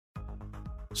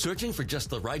Searching for just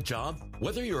the right job?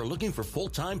 Whether you're looking for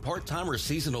full-time, part-time, or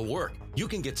seasonal work, you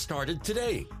can get started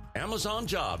today. Amazon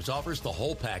Jobs offers the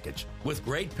whole package with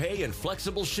great pay and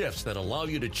flexible shifts that allow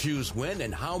you to choose when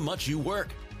and how much you work.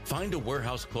 Find a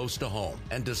warehouse close to home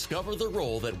and discover the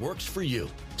role that works for you.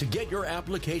 To get your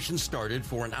application started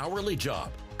for an hourly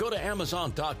job, go to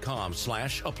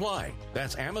Amazon.com/apply.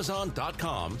 That's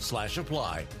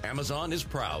Amazon.com/apply. Amazon is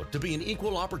proud to be an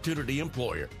equal opportunity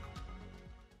employer.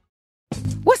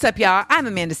 What's up, y'all? I'm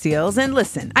Amanda Seales, and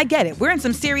listen, I get it. We're in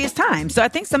some serious times, so I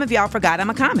think some of y'all forgot I'm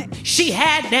a comic. She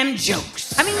had them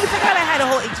jokes. I mean, you forgot I had a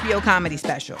whole HBO comedy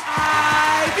special.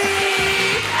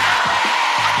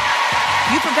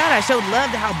 You forgot I showed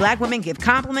love to how black women give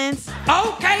compliments.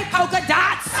 Okay, polka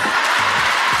dots.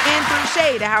 And threw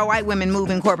shade to how white women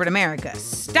move in corporate America.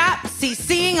 Stop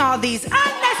CCing all these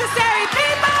unnecessary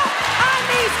people on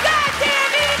these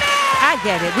goddamn emails. I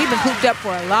get it. We've been cooped up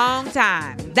for a long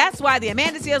time. That's why the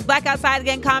Amanda Seales Black Outside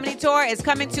Again comedy tour is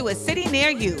coming to a city near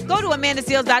you. Go to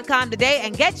amandaseales.com today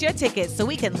and get your tickets so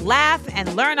we can laugh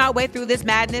and learn our way through this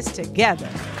madness together.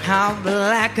 How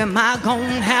black am I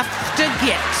gonna have to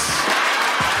get?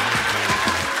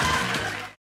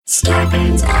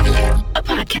 Scarpins Audio,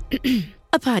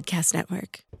 a podcast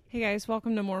network. Hey guys,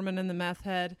 welcome to Mormon and the Meth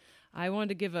Head. I wanted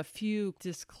to give a few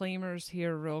disclaimers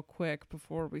here real quick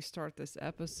before we start this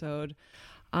episode.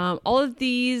 All of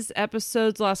these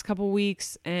episodes last couple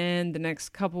weeks and the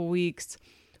next couple weeks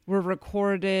were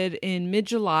recorded in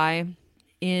mid-July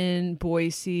in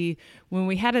Boise when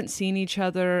we hadn't seen each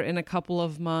other in a couple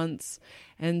of months.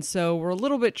 And so we're a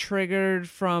little bit triggered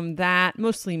from that,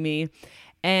 mostly me.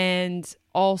 And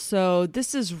also,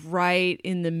 this is right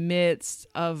in the midst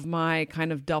of my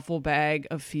kind of duffel bag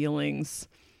of feelings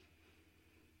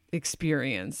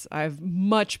experience. I'm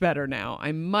much better now.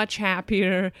 I'm much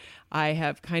happier. I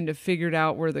have kind of figured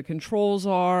out where the controls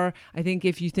are. I think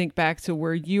if you think back to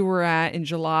where you were at in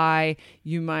July,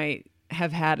 you might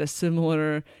have had a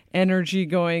similar energy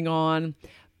going on.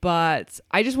 But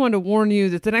I just wanted to warn you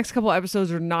that the next couple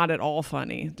episodes are not at all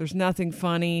funny. There's nothing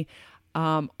funny.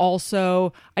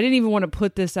 Also, I didn't even want to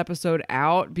put this episode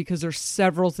out because there's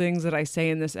several things that I say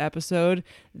in this episode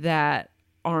that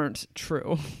aren't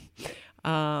true.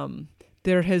 We're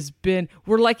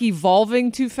like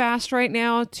evolving too fast right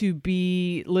now to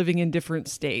be living in different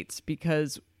states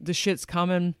because the shit's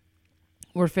coming.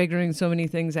 We're figuring so many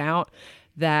things out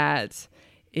that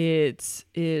it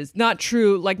is not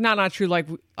true. Like not true. Like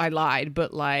I lied,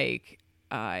 but like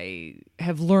I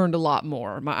have learned a lot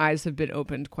more. My eyes have been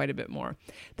opened quite a bit more.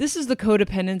 This is the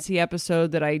codependency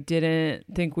episode that I didn't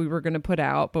think we were going to put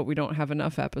out, but we don't have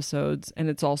enough episodes. And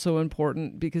it's also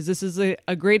important because this is a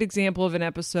great example of an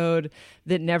episode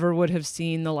that never would have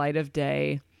seen the light of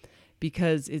day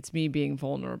because it's me being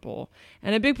vulnerable.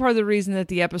 And a big part of the reason that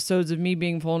the episodes of me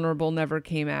being vulnerable never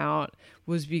came out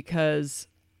was because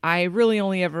I really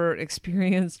only ever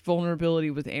experienced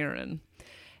vulnerability with Aaron.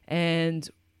 And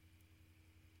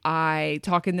I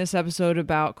talk in this episode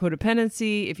about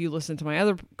codependency. If you listen to my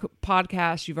other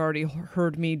podcast, you've already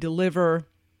heard me deliver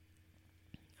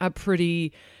a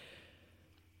pretty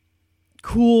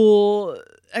cool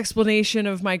explanation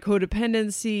of my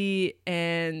codependency,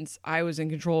 and I was in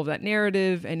control of that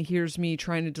narrative, and here's me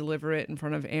trying to deliver it in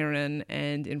front of Aaron,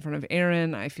 and in front of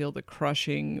Aaron, I feel the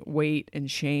crushing weight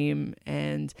and shame.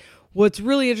 And what's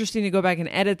really interesting to go back and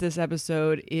edit this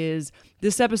episode is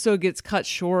this episode gets cut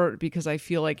short because I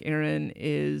feel like Aaron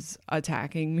is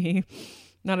attacking me.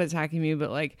 Not attacking me, but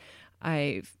like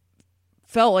I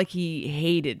felt like he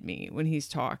hated me when he's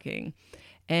talking.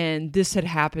 And this had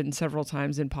happened several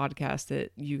times in podcasts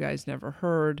that you guys never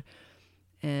heard.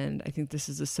 And I think this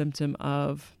is a symptom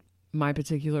of my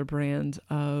particular brand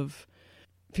of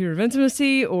fear of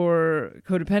intimacy or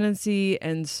codependency.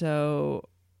 And so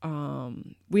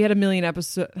we had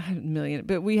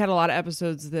we had a lot of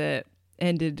episodes that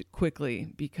ended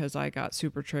quickly because I got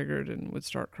super triggered and would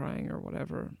start crying or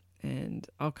whatever. And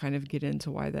I'll kind of get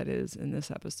into why that is in this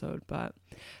episode. But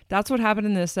that's what happened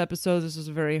in this episode. This was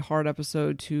a very hard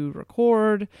episode to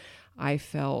record. I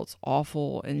felt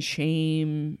awful and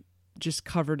shame, just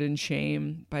covered in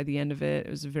shame by the end of it.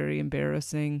 It was very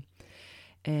embarrassing.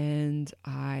 And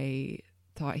I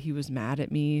thought he was mad at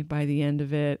me by the end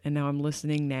of it. And now I'm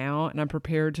listening now and I'm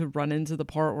prepared to run into the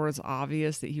part where it's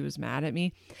obvious that he was mad at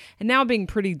me. And now being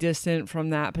pretty distant from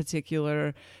that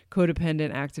particular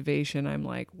codependent activation, I'm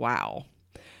like, wow,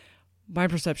 my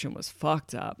perception was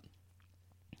fucked up.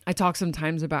 I talk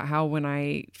sometimes about how when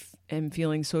I am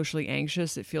feeling socially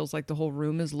anxious, it feels like the whole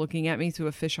room is looking at me through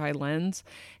a fisheye lens.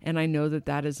 And I know that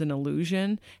that is an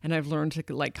illusion. And I've learned to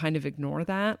like kind of ignore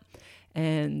that.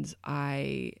 And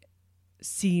I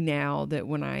see now that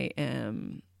when I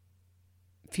am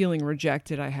feeling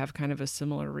rejected, I have kind of a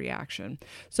similar reaction.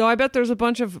 So I bet there's a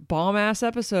bunch of bomb-ass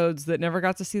episodes that never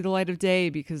got to see the light of day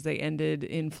because they ended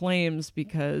in flames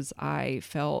because I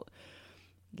felt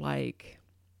like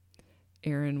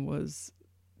Aaron was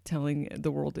telling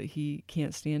the world that he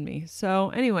can't stand me. So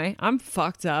anyway, I'm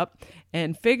fucked up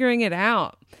and figuring it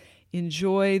out.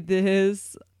 Enjoy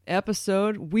this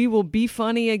episode. We will be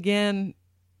funny again.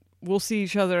 We'll see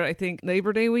each other, I think,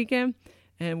 Labor Day weekend.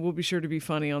 And we'll be sure to be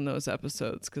funny on those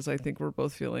episodes because I think we're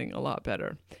both feeling a lot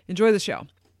better. Enjoy the show.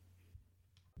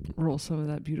 Roll some of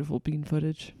that beautiful bean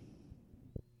footage.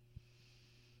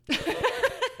 The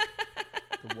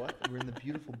what? We're in the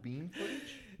beautiful bean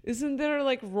footage? Isn't there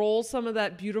like roll some of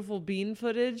that beautiful bean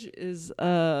footage is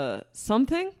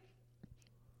something?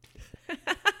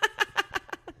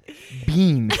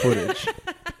 Bean footage.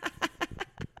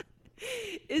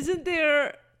 Isn't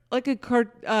there like a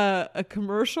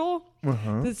commercial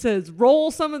that says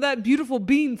roll some of that beautiful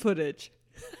bean footage?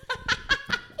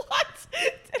 What?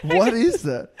 What is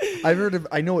that?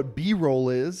 I know what B-roll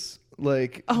is.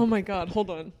 Like, Oh my God, hold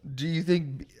on. do you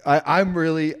think I'm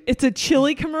really? It's a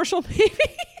chili commercial, maybe?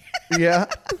 Yeah.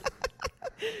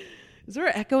 Is there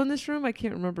an echo in this room? I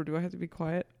can't remember. Do I have to be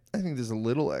quiet? I think there's a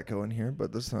little echo in here,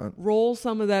 but there's not. Roll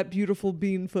some of that beautiful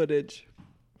bean footage.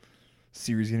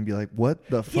 Siri's gonna be like, "What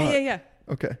the fuck?" Yeah.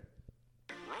 Okay.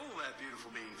 Roll that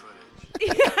beautiful bean footage.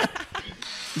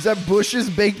 Is that Bush's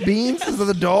baked beans? Is that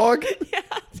the dog? Yeah.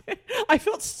 I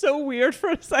felt so weird for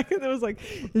a second. I was like,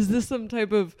 is this some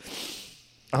type of...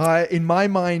 In my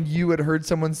mind, you had heard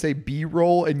someone say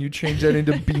B-roll and you changed that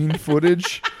into bean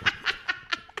footage.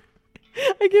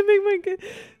 I can make my...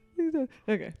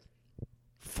 Okay.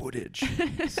 Footage.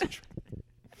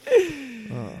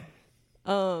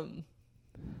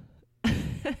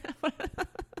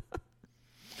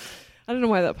 I don't know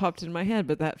why that popped in my head,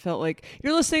 but that felt like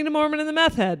you're listening to Mormon and the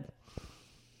Meth Head.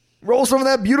 Roll some of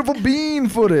that beautiful bean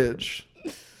footage.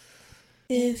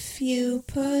 If you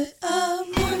put a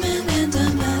Mormon and a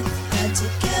meth head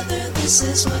together, this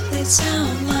is what they'd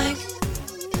sound like.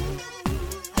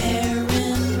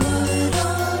 Aaron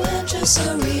Woodall and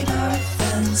Jessa Reed are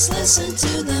friends. Listen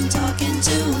to them talking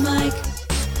to Mike.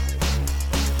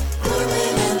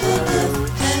 Mormon and the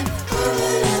meth head,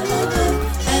 Mormon and the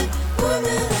meth head,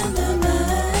 Mormon and the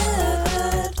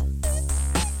meth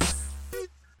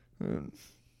head.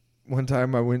 One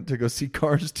time I went to go see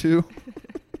Cars 2.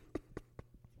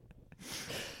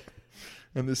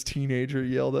 And this teenager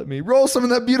yelled at me, "Roll some of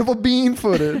that beautiful bean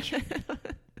footage." Did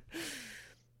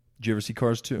you ever see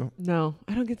Cars 2? No,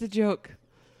 I don't get the joke.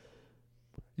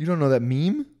 You don't know that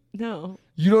meme? No.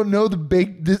 You don't know the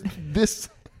baked this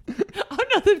Oh,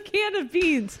 no, the can of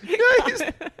beans.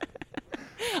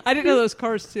 I didn't know those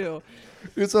Cars too.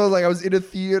 So I was in a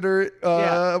theater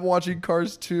Yeah. watching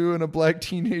Cars 2 and a black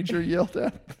teenager yelled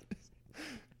at me.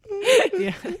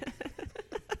 Yeah.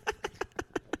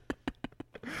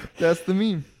 That's the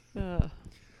meme.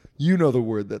 You know the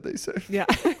word that they say. Yeah.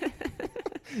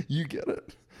 You get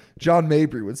it. John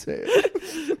Mabry would say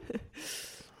it.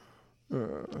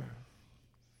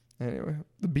 Anyway,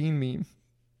 the bean meme.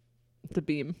 The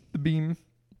beam. The beam.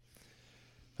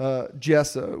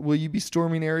 Jessa, will you be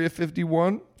storming Area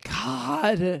 51?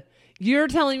 God. You're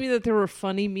telling me that there were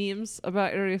funny memes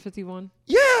about Area 51?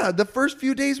 Yeah, the first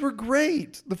few days were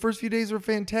great. The first few days were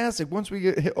fantastic. Once we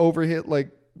get hit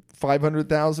like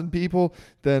 500,000 people,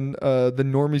 then the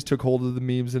normies took hold of the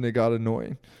memes and it got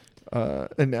annoying.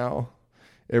 And now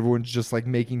everyone's just like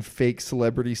making fake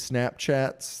celebrity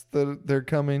Snapchats that they're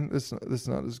coming. This is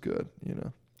not as good, you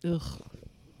know. Ugh.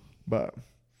 But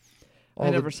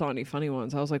I never saw any funny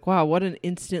ones. I was like, wow, what an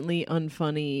instantly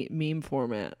unfunny meme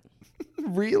format.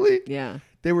 Really? Yeah.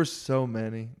 There were so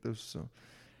many. Did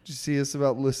you see us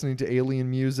about listening to alien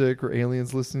music or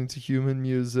aliens listening to human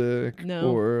music?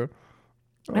 No. Or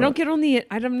I don't get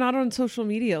I'm not on social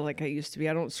media like I used to be.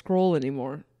 I don't scroll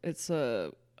anymore. It's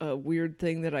a weird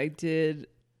thing that I did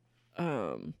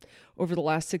over the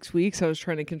last 6 weeks. I was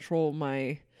trying to control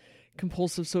my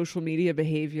compulsive social media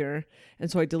behavior.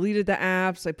 And so I deleted the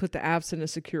apps. I put the apps in a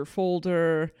secure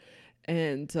folder.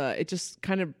 And it just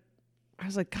kind of, I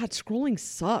was like, God, scrolling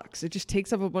sucks. It just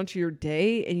takes up a bunch of your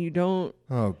day and you don't.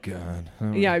 Oh, God.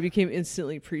 Oh. Yeah, I became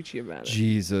instantly preachy about it.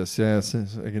 Jesus, yes,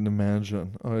 I can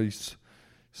imagine. Oh, you're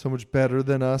so much better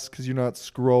than us because you're not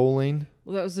scrolling.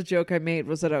 Well, that was the joke I made,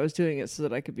 was that I was doing it so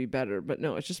that I could be better. But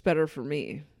no, it's just better for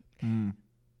me. Yeah.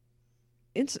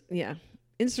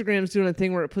 Instagram's doing a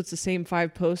thing where it puts the same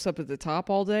 5 posts up at the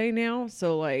top all day now.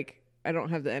 So, like, I don't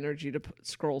have the energy to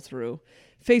scroll through.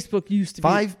 Facebook used to be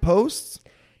 5 posts?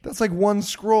 That's like one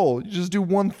scroll. You just do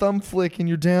one thumb flick and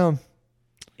you're down.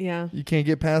 Yeah. You can't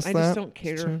get past I that? just don't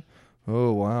care.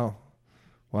 Oh, wow.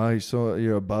 Wow,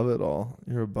 you're above it all.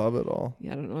 You're above it all.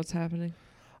 Yeah, I don't know what's happening.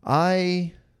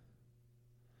 I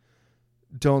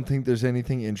don't think there's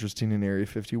anything interesting in Area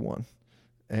 51.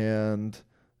 And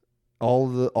all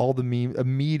the meme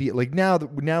immediate, like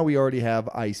now we already have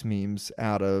ICE memes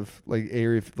out of like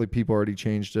Area, like people already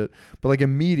changed it. But like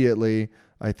immediately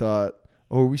I thought,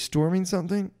 oh, are we storming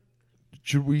something?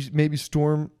 Should we maybe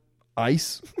storm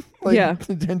ICE? Like Yeah.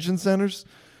 detention centers?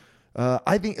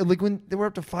 I think like when they were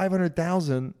up to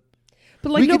 500,000,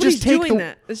 But like we could nobody's just take doing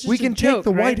that. It's just we a can joke, take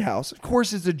the right? White House. Of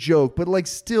course, it's a joke, but like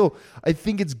still, I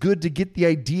think it's good to get the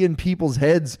idea in people's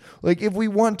heads. Like if we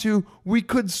want to, we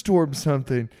could storm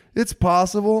something. It's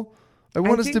possible. I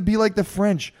want us think- to be like the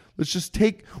French.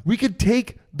 We could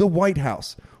take the White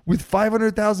House with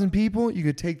 500,000 people. You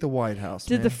could take the White House.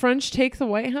 Did man. the French take the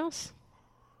White House?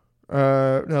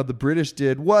 No, the British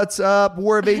did. What's up?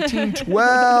 War of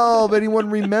 1812. Anyone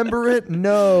remember it?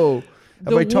 No.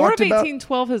 The War of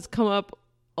 1812 has come up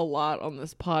a lot on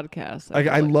this podcast.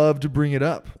 I love to bring it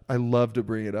up.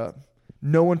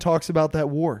 No one talks about that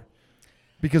war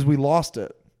because we lost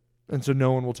it. And so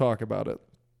no one will talk about it.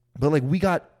 But like we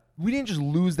didn't just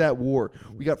lose that war.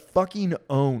 We got fucking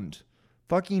owned.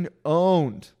 Fucking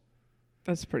owned.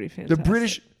 That's pretty fantastic.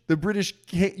 The British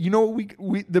came, you know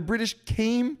what the British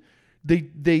came,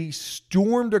 they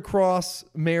stormed across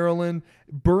Maryland,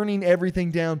 burning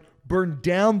everything down, burned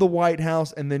down the White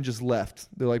House, and then just left.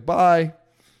 They're like, bye.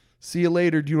 See you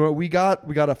later. Do you know what we got?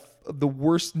 We got the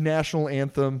worst national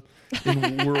anthem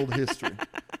in world history.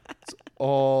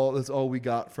 That's all we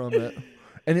got from it.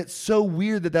 And it's so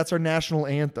weird that that's our national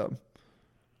anthem.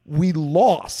 We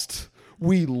lost,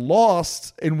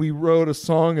 and we wrote a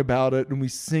song about it, and we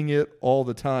sing it all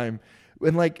the time.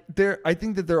 And like I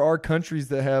think that there are countries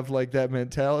that have like that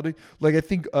mentality. Like I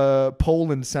think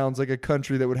Poland sounds like a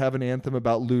country that would have an anthem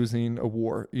about losing a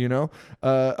war. You know,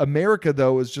 America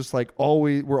though is just like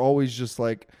we're always just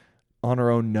like on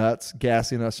our own nuts,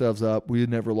 gassing ourselves up. We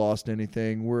never lost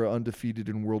anything. We're undefeated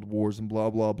in world wars and blah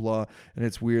blah blah. And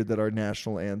it's weird that our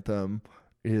national anthem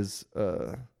is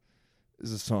a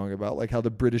song about like how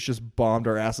the British just bombed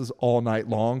our asses all night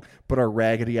long, but our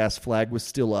raggedy ass flag was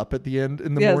still up at the end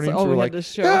in the morning. So we're like,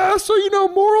 yeah, so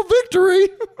moral victory.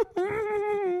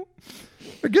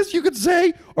 I guess you could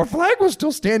say our flag was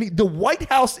still standing. The White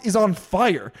House is on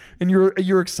fire, and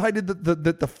you're excited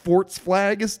that the fort's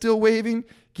flag is still waving.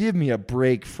 Give me a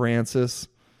break, Francis.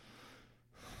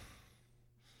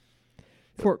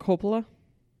 Fort Coppola.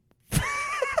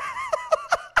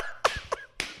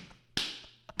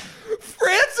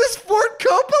 Francis Ford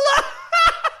Coppola.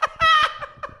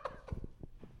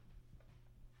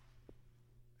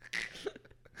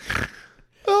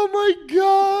 Oh my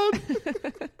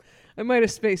God. I might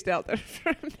have spaced out there for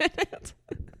a minute.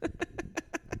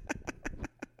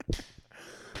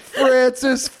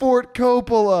 Francis Ford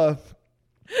Coppola.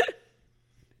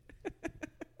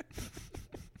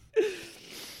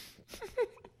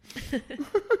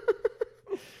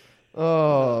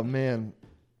 Oh man.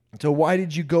 So why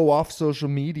did you go off social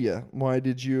media? Why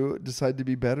did you decide to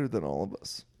be better than all of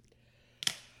us?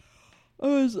 I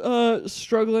was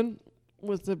struggling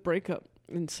with the breakup.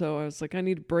 And so I was like, I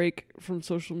need a break from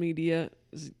social media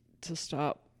to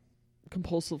stop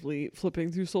compulsively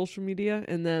flipping through social media.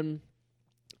 And then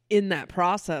in that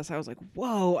process, I was like,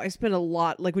 whoa, I spent a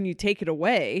lot. Like when you take it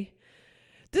away,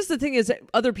 this is the thing is that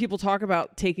other people talk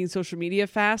about taking social media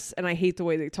fast, and I hate the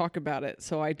way they talk about it.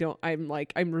 So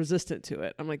I'm resistant to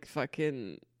it. I'm like,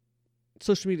 fucking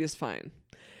social media is fine.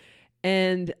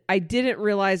 And I didn't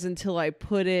realize until I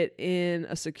put it in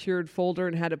a secured folder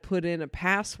and had to put in a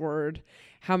password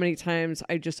how many times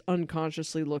I just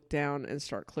unconsciously look down and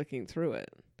start clicking through it.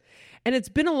 And it's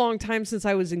been a long time since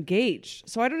I was engaged.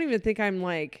 So I don't even think I'm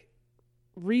like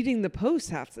reading the posts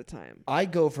half the time. I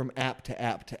go from app to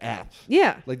app to app.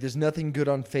 Yeah. Like there's nothing good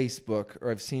on Facebook,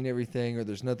 or I've seen everything, or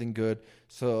there's nothing good.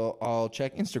 So I'll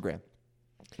check Instagram.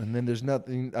 And then there's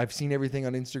nothing. I've seen everything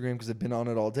on Instagram because I've been on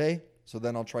it all day. So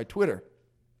then I'll try Twitter.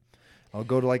 I'll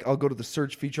go to the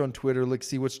search feature on Twitter, like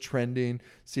see what's trending,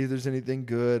 see if there's anything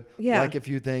good, like a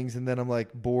few things, and then I'm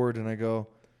like bored and I go,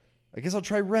 I guess I'll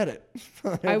try Reddit.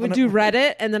 I would do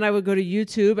Reddit, and then I would go to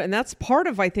YouTube, and that's part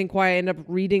of I think why I end up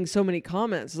reading so many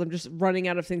comments. Is I'm just running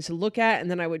out of things to look at,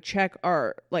 and then I would check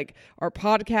our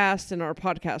podcast and our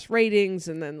podcast ratings,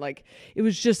 and then like it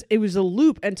was a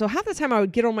loop. And so half the time I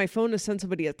would get on my phone to send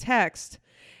somebody a text,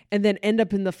 and then end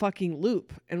up in the fucking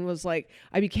loop. And was like,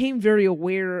 I became very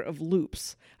aware of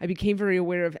loops. I became very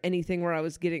aware of anything where I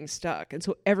was getting stuck. And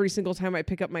so every single time I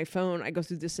pick up my phone, I go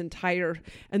through this and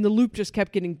the loop just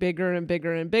kept getting bigger and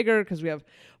bigger and bigger because we have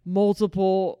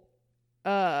multiple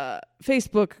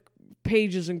Facebook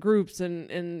pages and groups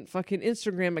and fucking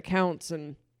Instagram accounts,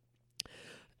 and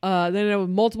then I have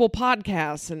multiple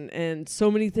podcasts and so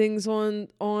many things on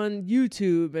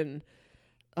YouTube.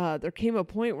 And there came a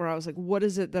point where I was like, what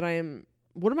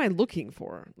am I looking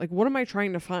for? Like, what am I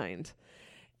trying to find?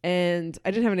 And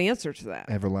I didn't have an answer to that.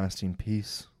 Everlasting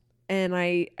peace. And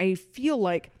I feel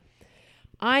like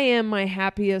I am my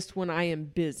happiest when I am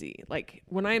busy. Like,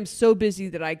 when I am so busy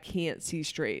that I can't see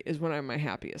straight is when I'm my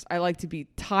happiest. I like to be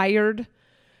tired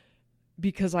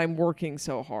because I'm working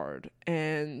so hard.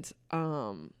 And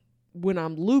when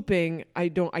I'm looping, I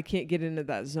can't get into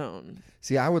that zone.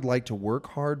 See, I would like to work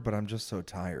hard, but I'm just so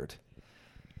tired.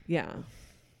 Yeah.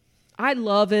 I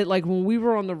love it. Like, when we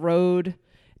were on the road,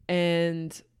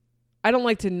 and I don't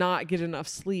like to not get enough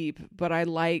sleep, but I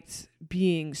liked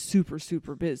being super,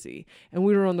 super busy. And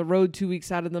we were on the road 2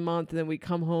 weeks out of the month, and then we'd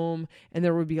come home and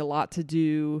there would be a lot to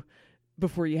do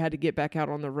before you had to get back out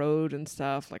on the road and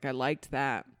stuff. Like, I liked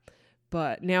that.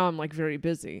 But now I'm like very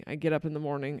busy. I get up in the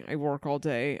morning, I work all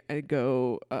day, I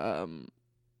go, I'm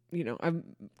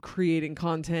creating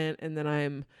content, and then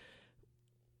I'm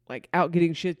like out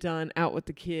getting shit done, out with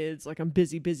the kids. Like, I'm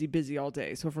busy, busy, busy all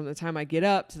day. So from the time I get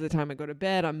up to the time I go to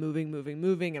bed, I'm moving.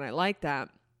 And I like that.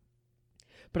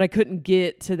 But I couldn't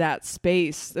get to that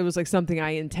space. It was like something I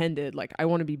intended. Like, I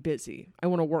want to be busy. I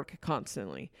want to work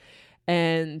constantly.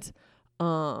 And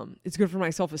it's good for my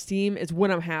self-esteem. It's when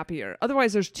I'm happier.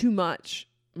 Otherwise, there's too much.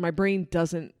 My brain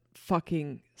doesn't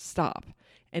fucking stop.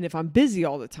 And if I'm busy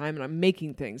all the time and I'm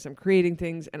making things, I'm creating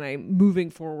things, and I'm moving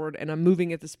forward, and I'm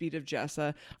moving at the speed of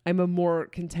Jessa, I'm a more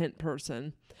content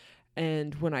person.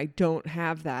 And when I don't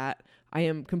have that, I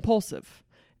am compulsive.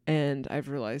 And I've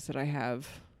realized that I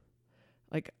have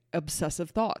like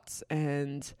obsessive thoughts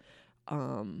and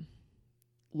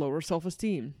lower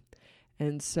self-esteem.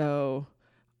 And so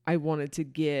I wanted to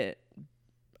get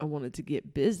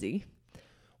busy.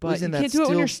 But you can't do it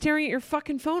when you're staring at your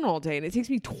fucking phone all day. And it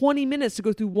takes me 20 minutes to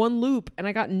go through one loop, and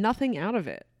I got nothing out of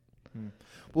it.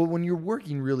 Well, when you're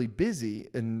working really busy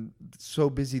and so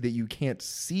busy that you can't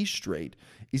see straight,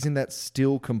 isn't that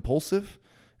still compulsive?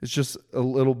 It's just a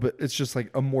little bit, it's just like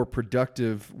a more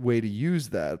productive way to use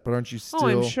that. But aren't you still... Oh,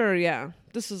 I'm sure, yeah.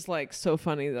 This is like so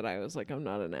funny that I was like, I'm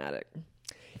not an addict.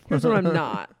 Here's what I'm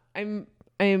not. I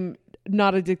am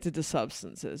not addicted to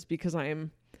substances because I am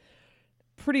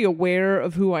pretty aware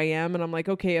of who I am, and I'm like,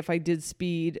 okay, if I did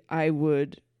speed, I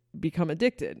would become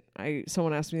addicted.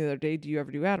 Someone asked me the other day, do you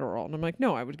ever do Adderall? And I'm like,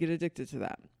 no, I would get addicted to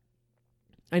that.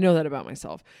 I know that about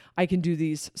myself. I can do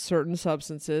these certain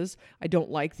substances. I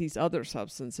don't like these other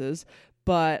substances,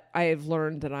 but I have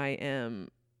learned that I am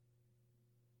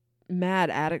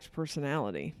mad addict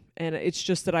personality. And it's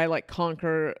just that I like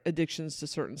conquer addictions to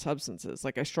certain substances.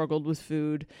 Like, I struggled with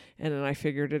food, and then I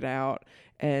figured it out,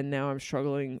 and now I'm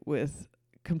struggling with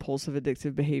compulsive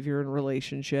addictive behavior in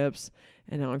relationships,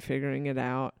 and now I'm figuring it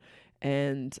out.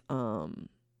 And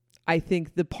I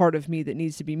think the part of me that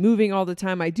needs to be moving all the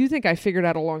time, I do think I figured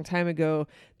out a long time ago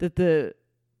that the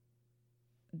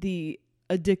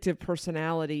addictive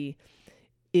personality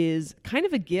is kind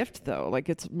of a gift, though. Like,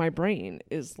 it's my brain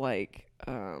is like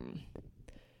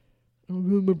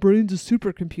my brain's a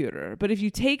supercomputer. But if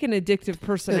you take an addictive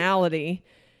personality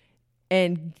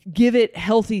and give it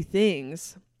healthy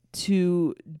things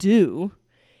to do,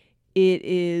 it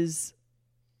is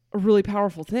a really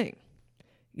powerful thing.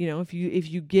 You know, if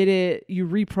you get it, you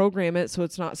reprogram it so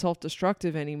it's not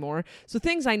self-destructive anymore. So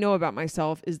things I know about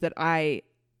myself is that I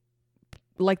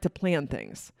like to plan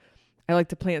things. I like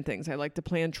to plan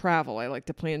travel. I like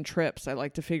to plan trips. I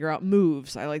like to figure out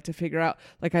moves. I like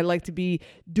to be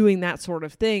doing that sort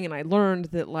of thing. And I learned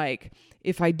that, like,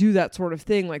 if I do that sort of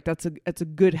thing, like, that's a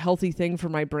good, healthy thing for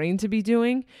my brain to be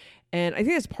doing. And I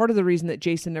think that's part of the reason that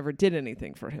Jason never did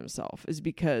anything for himself, is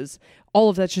because all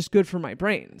of that's just good for my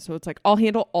brain. So it's like, I'll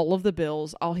handle all of the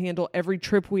bills. I'll handle every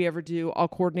trip we ever do. I'll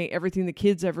coordinate everything the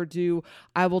kids ever do.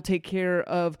 I will take care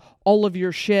of all of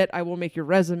your shit. I will make your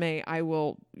resume. I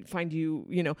will find you,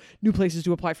 new places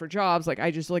to apply for jobs. Like,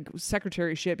 I just like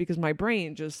secretary shit because my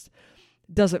brain just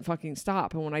doesn't fucking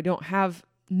stop. And when I don't have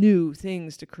new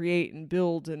things to create and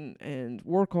build and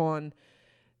work on,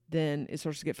 then it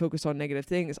starts to get focused on negative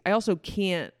things. I also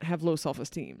can't have low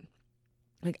self-esteem.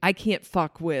 Like, I can't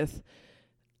fuck with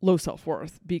low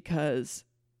self-worth because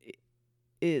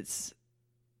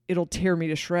it'll tear me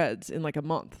to shreds in like a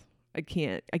month. I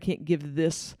can't give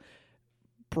this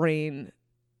brain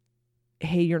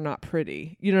hey, you're not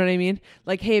pretty. You know what I mean?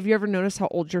 Like, hey, have you ever noticed how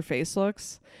old your face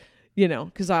looks? You know,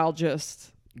 because I'll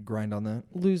just grind on that.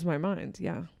 lose my mind.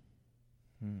 Yeah.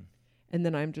 And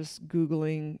then I'm just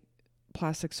Googling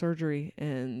plastic surgery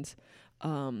and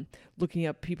looking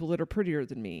up people that are prettier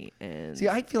than me. And see,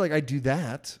 I feel like I do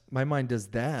that. My mind does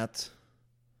that.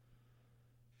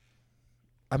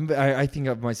 I think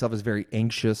of myself as very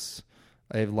anxious.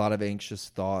 I have a lot of anxious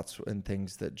thoughts and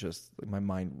things that just my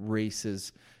mind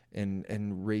races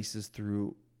and races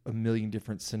through a million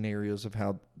different scenarios of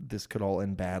how this could all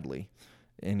end badly.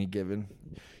 Any given,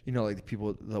 like the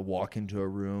people that walk into a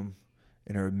room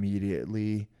and are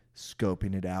immediately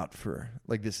scoping it out for,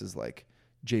 like, this is like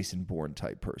Jason Bourne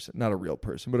type person, not a real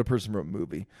person, but a person from a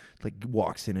movie, like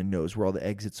walks in and knows where all the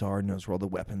exits are, knows where all the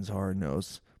weapons are,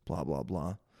 knows blah, blah,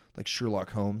 blah. Like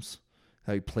Sherlock Holmes,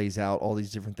 how he plays out all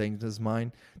these different things in his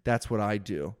mind. That's what I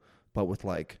do, but with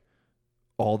like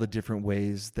all the different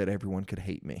ways that everyone could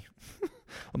hate me.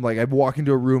 I'm like, I walk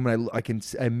into a room and I can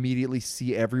immediately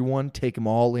see everyone, take them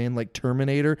all in like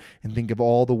Terminator, and think of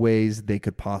all the ways they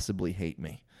could possibly hate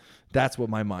me. That's what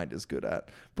my mind is good at.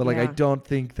 But like, I don't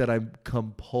think that I'm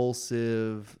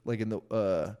compulsive, like in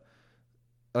the,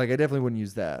 like I definitely wouldn't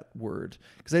use that word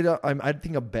because I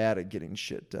think I'm bad at getting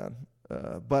shit done.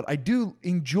 But I do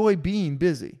enjoy being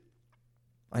busy.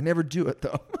 I never do it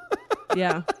though.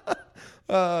 Yeah.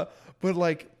 But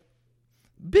like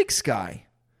Big Sky.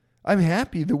 I'm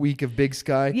happy the week of Big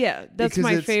Sky. Yeah, that's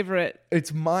my favorite.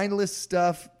 It's mindless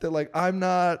stuff that like I'm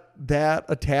not that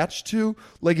attached to.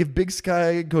 Like if Big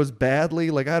Sky goes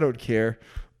badly, like I don't care.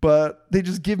 But they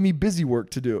just give me busy work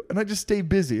to do. And I just stay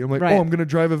busy. I'm like, right. Oh, I'm going to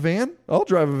drive a van? I'll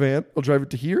drive a van. I'll drive it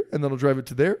to here, and then I'll drive it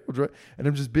to there. And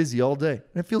I'm just busy all day.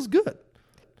 And it feels good.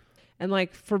 And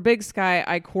like for Big Sky,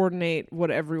 I coordinate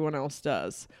what everyone else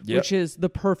does, which is the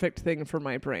perfect thing for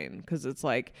my brain because it's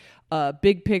like a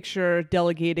big picture,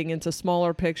 delegating into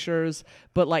smaller pictures,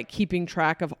 but like keeping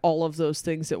track of all of those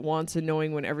things at once and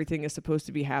knowing when everything is supposed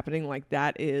to be happening. Like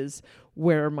that is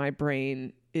where my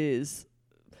brain is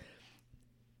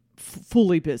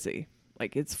fully busy.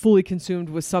 Like it's fully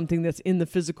consumed with something that's in the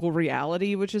physical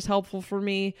reality, which is helpful for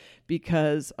me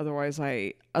because otherwise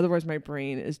my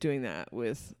brain is doing that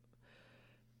with,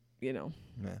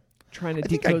 trying to decode the universe. I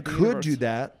think I could do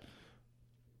that,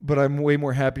 but I'm way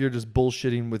more happier just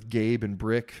bullshitting with Gabe and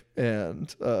Brick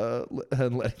and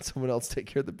letting someone else take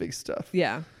care of the big stuff.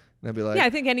 Yeah. And I'd be like,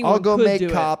 I think anyone I'll go could make do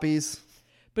copies.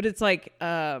 But it's like,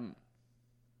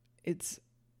 it's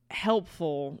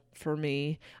helpful for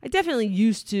me. I definitely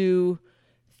used to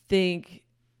think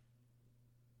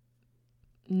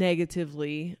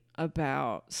negatively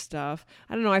about stuff.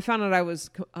 I don't know. I found out I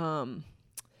was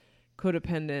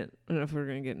codependent. I don't know if we're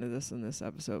going to get into this in this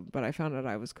episode, but I found out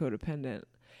I was codependent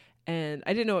and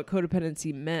I didn't know what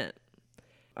codependency meant.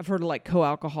 I've heard of like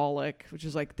co-alcoholic, which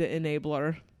is like the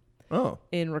enabler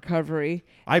in recovery.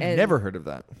 I've never heard of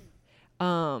that.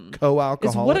 Co-alcoholic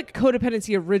is what a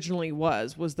codependency originally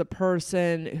was the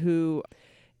person who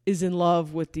is in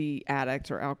love with the addict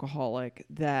or alcoholic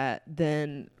that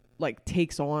then like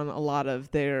takes on a lot of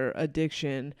their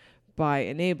addiction by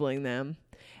enabling them.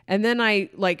 And then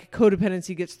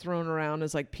codependency gets thrown around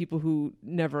as like people who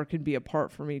never can be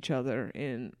apart from each other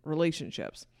in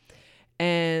relationships.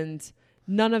 And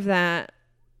none of that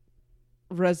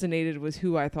resonated with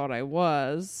who I thought I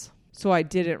was. So I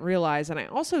didn't realize. And I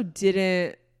also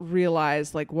didn't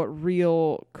realize like what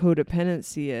real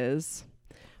codependency is.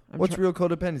 What's real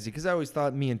codependency? Because I always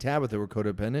thought me and Tabitha were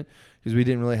codependent because we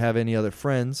didn't really have any other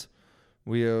friends.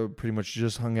 We pretty much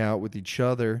just hung out with each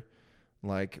other.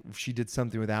 Like if she did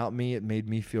something without me, it made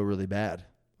me feel really bad.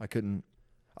 I couldn't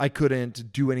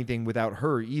do anything without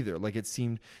her either. Like it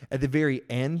seemed at the very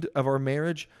end of our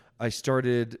marriage, I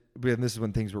started, and this is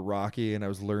when things were rocky and I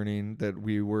was learning that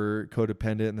we were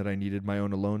codependent and that I needed my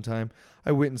own alone time.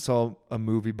 I went and saw a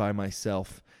movie by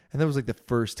myself. And that was like the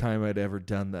first time I'd ever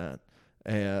done that.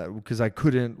 Because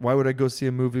why would I go see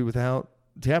a movie without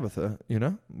Tabitha,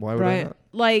 Why would I not?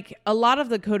 Like a lot of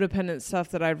the codependent stuff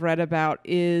that I've read about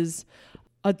is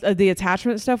the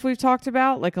attachment stuff we've talked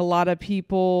about. Like a lot of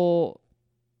people,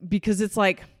 because it's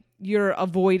like you're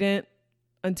avoidant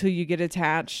until you get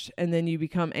attached and then you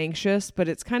become anxious, but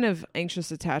it's kind of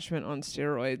anxious attachment on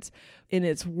steroids in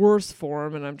its worst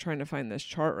form. And I'm trying to find this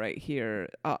chart right here.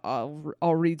 I'll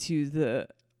read to you the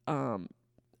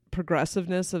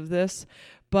progressiveness of this,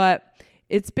 but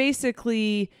it's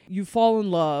basically you fall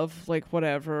in love, like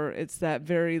whatever. It's that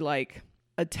very like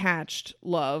attached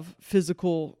love,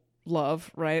 physical love,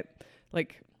 right?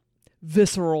 Like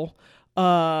visceral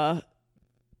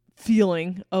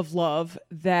feeling of love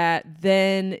that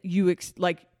then you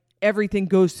everything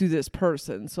goes through this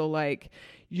person. So like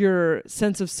your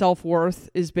sense of self-worth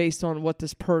is based on what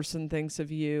this person thinks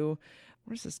of you.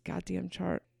 Where's this goddamn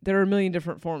chart? There are a million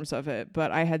different forms of it,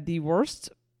 but I had the worst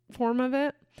form of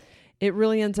it. It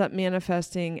really ends up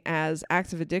manifesting as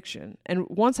active addiction. And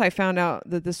once I found out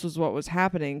that this was what was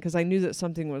happening, because I knew that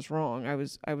something was wrong, I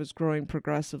was growing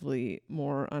progressively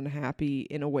more unhappy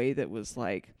in a way that was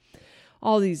like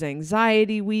all these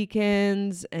anxiety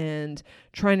weekends and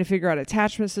trying to figure out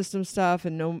attachment system stuff.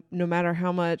 And no matter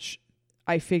how much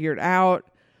I figured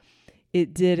out,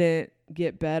 it didn't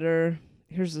get better.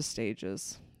 Here's the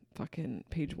stages. Fucking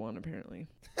page 1, apparently.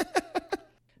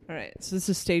 All right, so this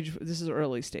is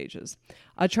early stages.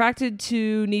 Attracted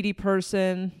to needy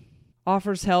person,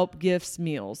 offers help, gifts,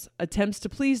 meals, attempts to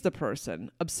please the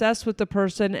person, obsessed with the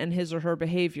person and his or her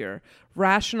behavior,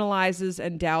 rationalizes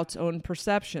and doubts own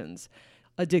perceptions,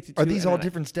 addicted to. Are these all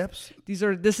different steps?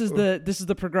 This is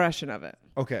the progression of it.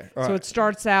 Okay. So it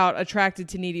starts out attracted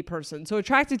to needy person. So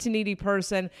attracted to needy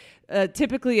person,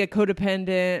 typically a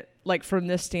codependent, like from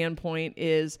this standpoint,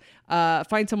 is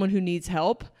find someone who needs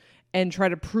help and try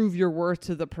to prove your worth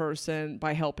to the person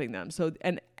by helping them. So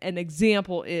an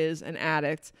example is an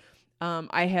addict.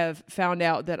 I have found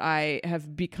out that I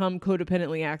have become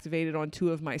codependently activated on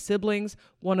 2 of my siblings.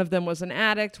 One of them was an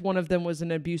addict. One of them was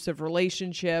an abusive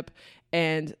relationship.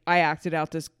 And I acted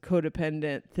out this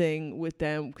codependent thing with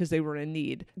them because they were in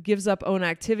need. Gives up own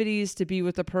activities to be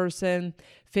with the person.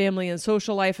 Family and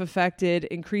social life affected.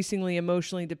 Increasingly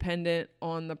emotionally dependent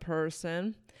on the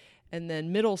person. And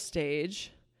then middle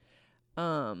stage,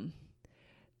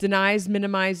 denies,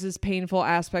 minimizes painful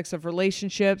aspects of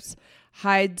relationships,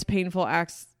 hides painful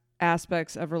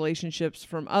aspects of relationships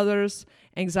from others,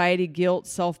 anxiety, guilt,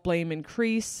 self-blame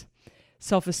increase,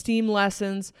 self-esteem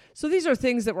lessens. So these are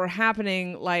things that were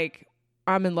happening, like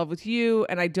I'm in love with you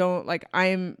and I don't, like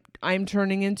I'm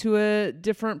turning into a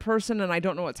different person and I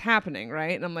don't know what's happening,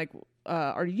 right? And I'm like,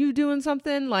 are you doing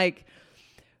something? Like,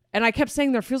 and I kept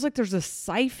saying there feels like there's a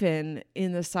siphon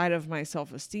in the side of my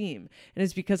self-esteem. And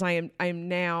it's because I'm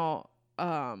now,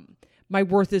 my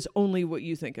worth is only what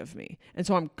you think of me. And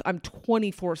so I'm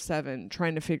 24/7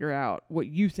 trying to figure out what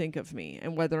you think of me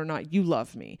and whether or not you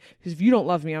love me. Because if you don't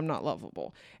love me, I'm not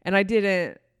lovable. And I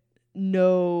didn't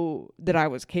know that I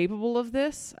was capable of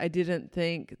this. I didn't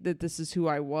think that this is who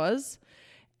I was.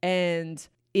 And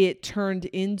it turned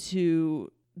into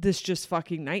this just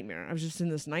fucking nightmare. I was just in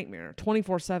this nightmare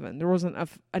 24/7. There wasn't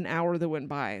an hour that went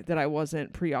by that I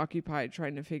wasn't preoccupied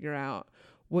trying to figure out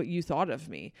what you thought of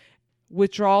me.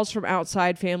 Withdrawals from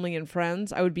outside family and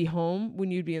friends. I would be home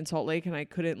when you'd be in Salt Lake and I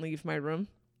couldn't leave my room.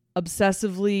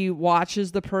 Obsessively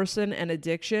watches the person and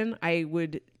addiction. I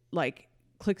would like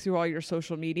click through all your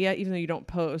social media, even though you don't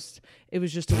post. It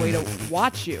was just a way to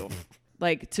watch you,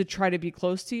 like to try to be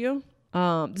close to you.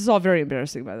 This is all very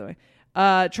embarrassing, by the way.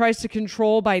 Tries to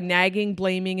control by nagging,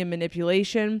 blaming, and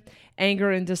manipulation.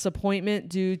 Anger and disappointment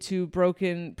due to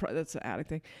that's the addict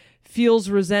thing. Feels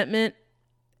resentment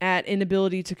at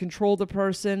inability to control the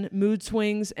person. Mood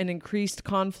swings and increased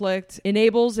conflict.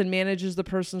 Enables and manages the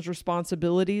person's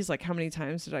responsibilities. Like how many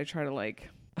times did I try to like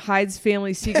hides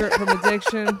family secret from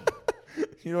addiction?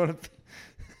 You know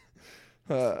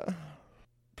what?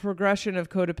 Progression of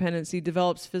codependency.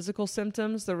 Develops physical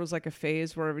symptoms. There was like a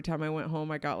phase where every time I went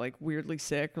home, I got like weirdly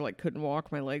sick or like couldn't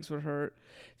walk. My legs would hurt.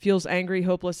 Feels angry,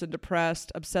 hopeless, and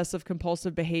depressed. Obsessive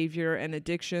compulsive behavior and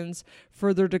addictions.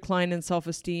 Further decline in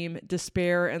self-esteem.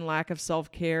 Despair and lack of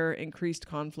self-care. Increased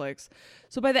conflicts.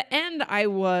 So by the end, I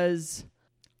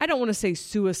don't want to say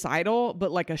suicidal,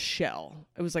 but like a shell.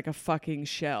 It was like a fucking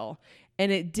shell.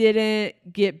 And it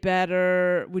didn't get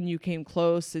better when you came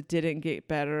close. It didn't get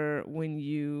better when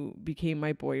you became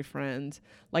my boyfriend.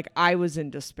 Like I was in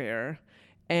despair.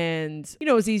 And, you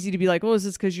know, it was easy to be like, well, is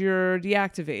this because you're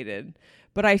deactivated?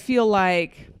 But I feel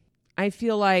like if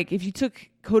you took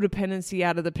codependency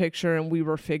out of the picture and we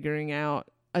were figuring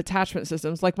out attachment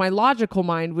systems, like my logical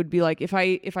mind would be like, if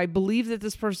I believe that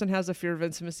this person has a fear of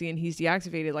intimacy and he's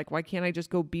deactivated, like why can't I just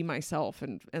go be myself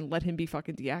and let him be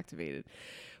fucking deactivated?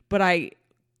 But I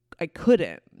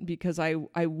couldn't because I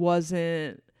was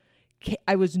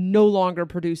no longer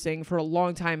producing for a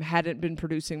long time, hadn't been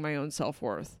producing my own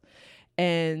self-worth.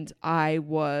 And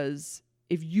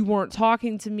if you weren't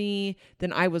talking to me,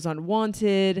 then I was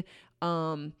unwanted.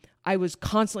 I was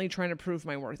constantly trying to prove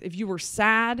my worth. If you were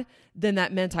sad, then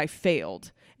that meant I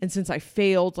failed. And since I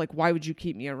failed, like, why would you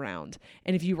keep me around?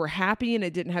 And if you were happy and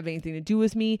it didn't have anything to do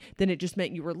with me, then it just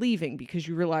meant you were leaving because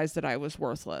you realized that I was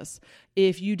worthless.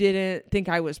 If you didn't think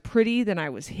I was pretty, then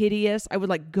I was hideous. I would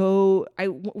I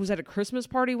was at a Christmas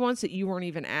party once that you weren't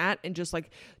even at and just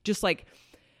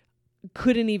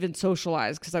couldn't even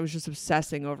socialize because I was just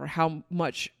obsessing over how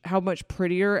much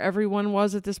prettier everyone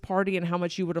was at this party and how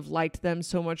much you would have liked them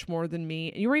so much more than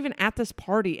me. And you were even at this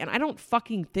party, and I don't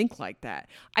fucking think like that.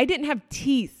 I didn't have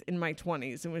teeth in my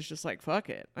 20s and was just like, fuck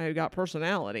it. I got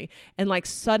personality. And like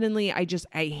suddenly I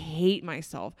hate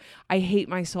myself. I hate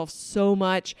myself so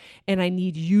much, and I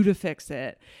need you to fix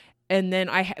it. And then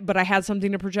I had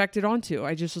something to project it onto.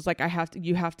 I just was like,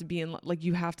 you have to be in, like,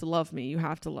 you have to love me. You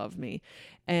have to love me.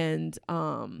 And,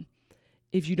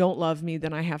 if you don't love me,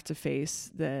 then I have to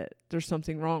face that there's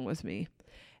something wrong with me.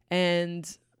 And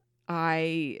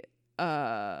I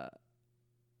got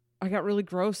really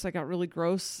gross. I got really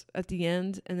gross at the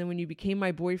end. And then when you became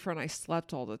my boyfriend, I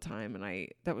slept all the time. And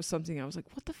that was something I was like,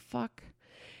 what the fuck?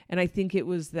 And I think it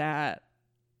was that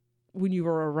when you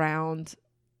were around,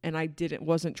 and I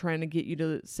wasn't trying to get you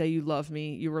to say you love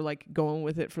me. You were like going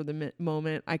with it for the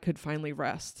moment. I could finally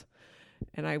rest.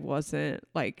 And I wasn't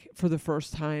like, for the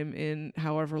first time in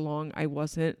however long, I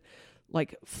wasn't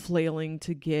like flailing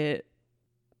to get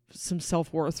some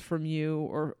self-worth from you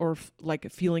or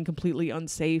like feeling completely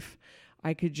unsafe.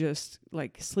 I could just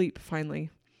like sleep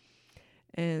finally.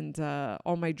 And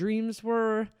all my dreams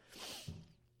were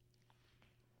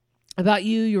about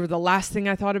you. You were the last thing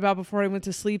I thought about before I went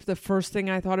to sleep. The first thing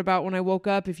I thought about when I woke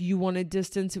up. If you wanted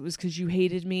distance, it was because you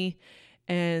hated me.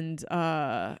 And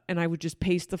I would just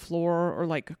pace the floor or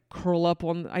like curl up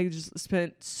I just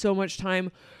spent so much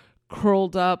time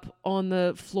curled up on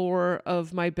the floor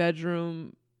of my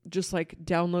bedroom, just like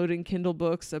downloading Kindle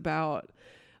books about,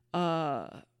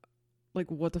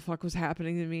 like what the fuck was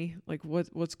happening to me, like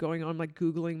what's going on, like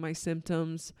Googling my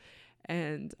symptoms.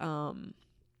 And,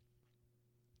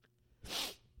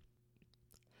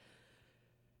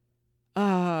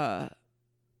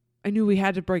 I knew we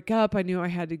had to break up. I knew I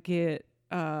had to get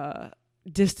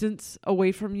distance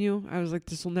away from you. I was like,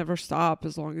 this will never stop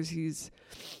as long as he's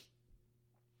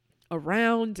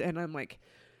around. And I'm like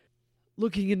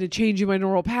looking into changing my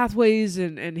neural pathways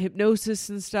and hypnosis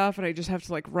and stuff. And I just have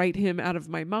to like write him out of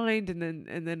my mind, and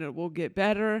then it will get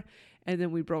better. And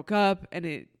then we broke up, and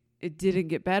it didn't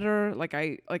get better. Like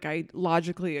I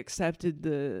logically accepted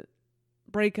the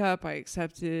breakup. I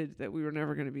accepted that we were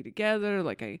never going to be together.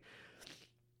 Like I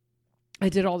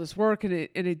did all this work, and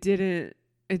it didn't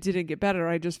get better.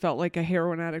 I just felt like a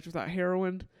heroin addict without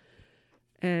heroin.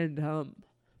 And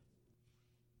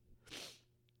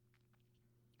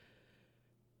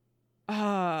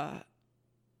I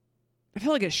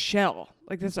felt like a shell.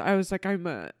 Like this, I was like, I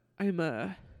don't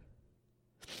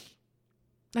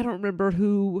remember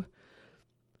who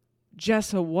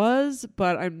Jessa was,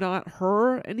 but I'm not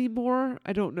her anymore.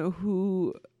 I don't know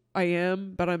who I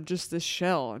am, but I'm just this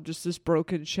shell. I'm just this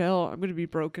broken shell. I'm going to be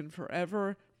broken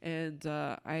forever. And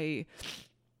I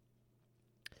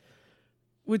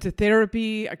went to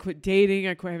therapy. I quit dating.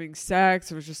 I quit having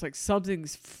sex. It was just like,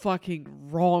 something's fucking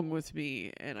wrong with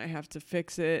me and I have to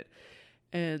fix it.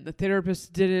 And the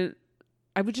therapist didn't.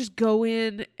 I would just go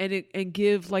in and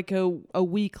give like a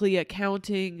weekly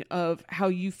accounting of how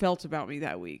you felt about me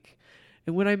that week.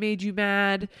 And when I made you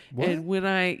mad. What? And when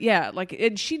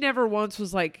and she never once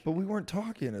was like. But we weren't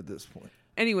talking at this point.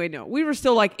 Anyway, no, we were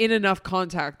still like in enough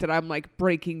contact that I'm like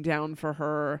breaking down for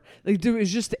her. Like it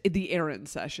was just the Aaron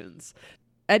sessions.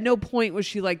 At no point was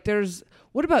she like,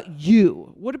 what about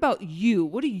you? What about you?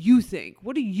 What do you think?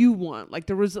 What do you want? Like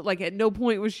there was like, at no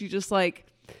point was she just like,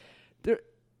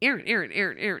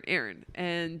 Aaron.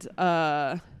 And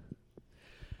I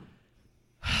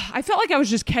felt like I was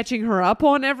just catching her up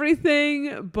on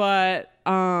everything. But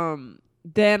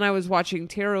then I was watching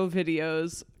tarot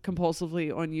videos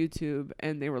compulsively on YouTube,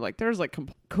 and they were like, there's like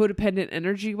codependent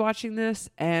energy watching this.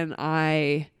 And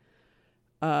I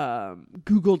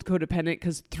Googled codependent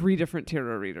because 3 different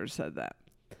tarot readers said that.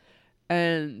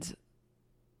 And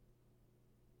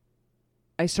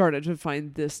I started to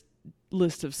find this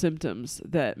list of symptoms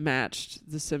that matched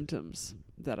the symptoms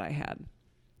that I had.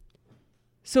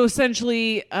 So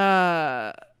essentially,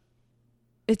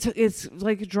 it's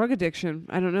like a drug addiction.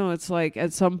 I don't know. It's like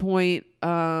at some point,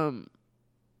 my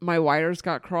wires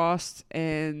got crossed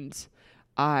and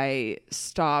I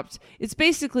stopped. It's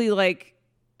basically like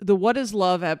the What is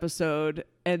Love episode,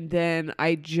 and then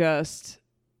I just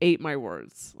ate my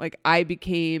words. Like I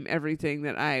became everything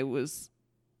that I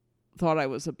thought I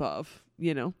was above,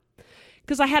 you know?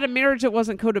 Because I had a marriage that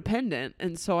wasn't codependent,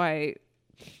 and so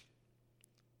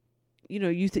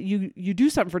you do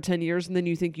something for 10 years and then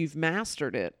you think you've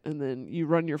mastered it, and then you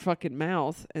run your fucking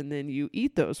mouth and then you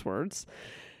eat those words.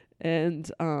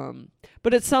 And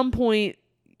but at some point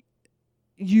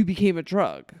you became a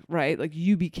drug, right? Like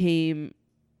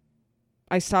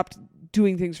I stopped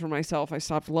doing things for myself. I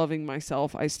stopped loving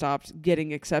myself. I stopped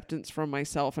getting acceptance from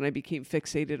myself, and I became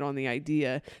fixated on the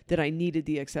idea that I needed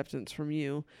the acceptance from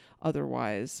you.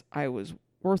 Otherwise, I was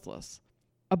worthless.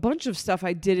 A bunch of stuff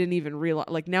I didn't even realize.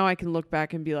 Like, now I can look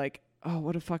back and be like, oh,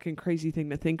 what a fucking crazy thing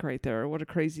to think right there. Or what a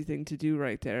crazy thing to do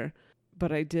right there.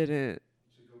 But I didn't.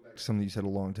 Something you said a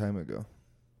long time ago.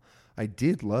 I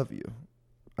did love you.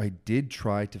 I did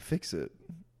try to fix it.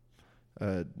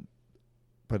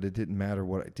 But it didn't matter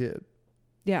what I did.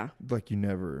 Yeah. Like, you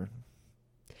never...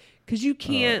 Because you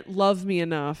can't love me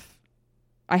enough.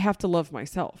 I have to love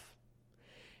myself.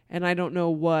 And I don't know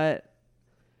what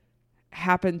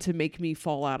happened to make me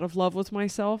fall out of love with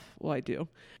myself. Well, I do.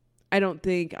 I don't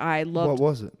think I loved... What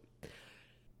was it?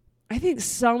 I think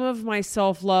some of my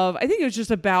self-love, I think it was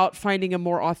just about finding a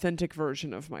more authentic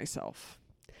version of myself.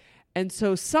 And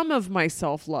so some of my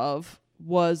self-love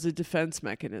was a defense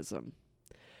mechanism.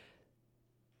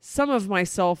 Some of my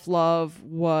self-love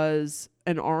was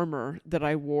an armor that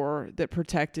I wore that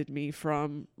protected me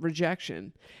from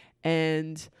rejection.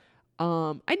 And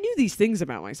I knew these things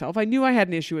about myself. I knew I had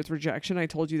an issue with rejection. I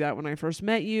told you that when I first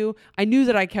met you. I knew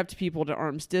that I kept people to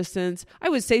arm's distance. I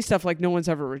would say stuff like, no one's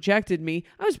ever rejected me.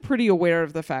 I was pretty aware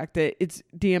of the fact that it's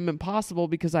damn impossible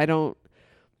because I don't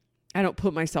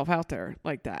put myself out there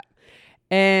like that.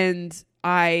 And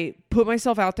I put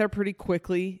myself out there pretty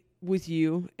quickly with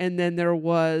you. And then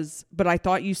but I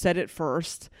thought you said it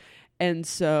first. And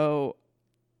so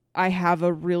I have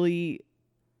a really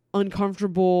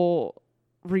uncomfortable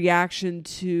reaction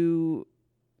to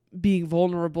being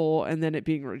vulnerable and then it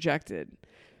being rejected.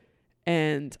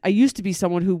 And I used to be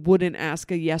someone who wouldn't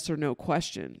ask a yes or no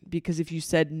question, because if you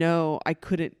said no, I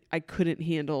couldn't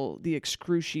handle the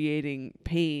excruciating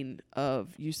pain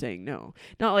of you saying no.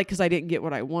 Not like because I didn't get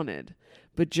what I wanted,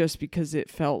 but just because it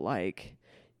felt like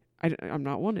I'm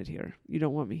not wanted here. You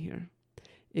don't want me here.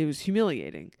 It was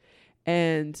humiliating.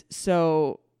 And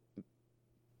so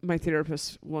my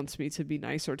therapist wants me to be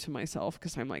nicer to myself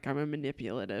because I'm a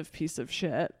manipulative piece of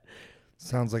shit.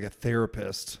 Sounds like a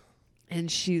therapist. And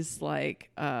she's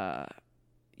like,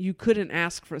 you couldn't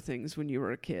ask for things when you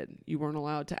were a kid. You weren't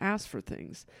allowed to ask for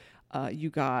things.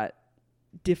 You got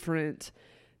different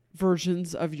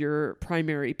versions of your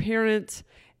primary parent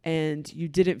and you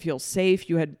didn't feel safe.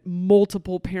 You had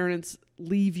multiple parents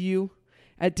leave you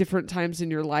at different times in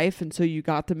your life. And so you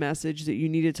got the message that you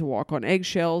needed to walk on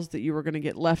eggshells, that you were going to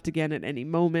get left again at any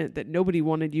moment, that nobody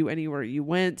wanted you anywhere you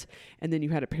went. And then you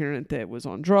had a parent that was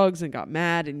on drugs and got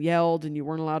mad and yelled, and you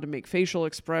weren't allowed to make facial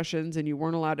expressions and you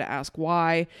weren't allowed to ask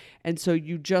why. And so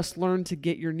you just learned to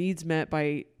get your needs met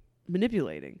by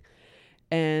manipulating.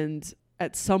 And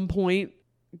at some point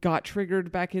got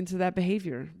triggered back into that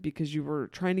behavior because you were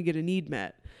trying to get a need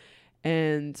met.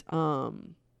 And I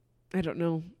don't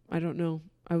know.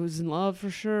 I was in love for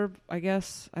sure, I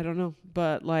guess. I don't know.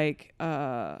 But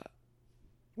well,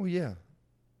 yeah.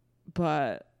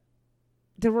 But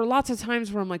there were lots of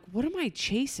times where I'm like, what am I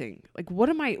chasing? Like,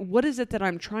 what is it that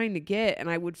I'm trying to get? And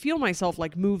I would feel myself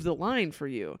like move the line for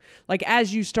you. Like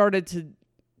as you started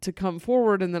to come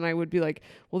forward, and then I would be like,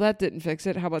 well, that didn't fix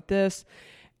it. How about this?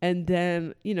 And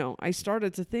then, I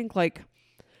started to think like,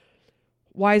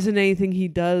 why isn't anything he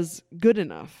does good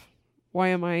enough? Why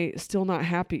am I still not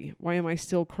happy? Why am I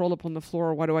still curled up on the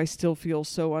floor? Why do I still feel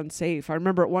so unsafe? I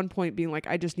remember at one point being like,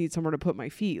 I just need somewhere to put my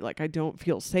feet. Like, I don't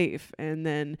feel safe. And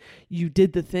then you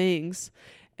did the things,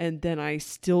 and then I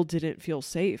still didn't feel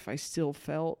safe. I still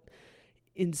felt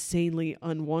insanely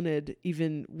unwanted,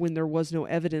 even when there was no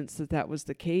evidence that that was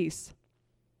the case.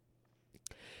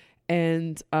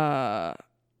 And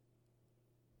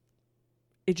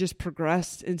it just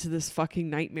progressed into this fucking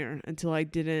nightmare until I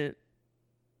didn't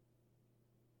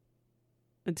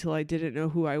know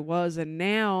who I was. And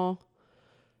now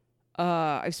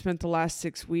I've spent the last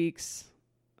 6 weeks,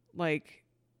 like,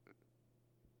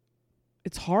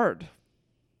 it's hard.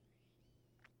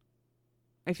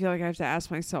 I feel like I have to ask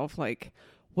myself, like,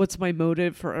 what's my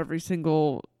motive for every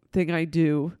single thing I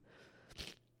do?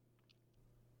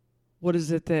 What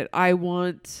is it that I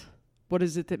want? What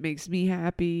is it that makes me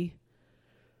happy?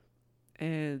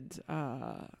 And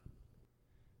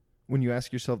when you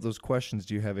ask yourself those questions,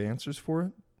 do you have answers for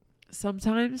it?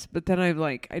 Sometimes, but then I'm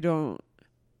like, I don't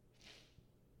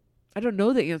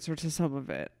know the answer to some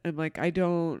of it. And like,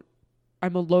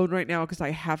 I'm alone right now because I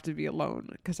have to be alone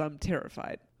because I'm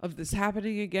terrified of this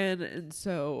happening again. And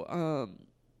so I'm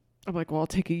like, well, I'll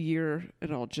take a year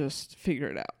and I'll just figure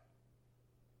it out.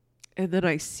 And then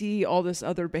I see all this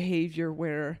other behavior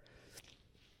where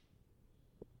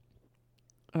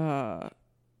I'm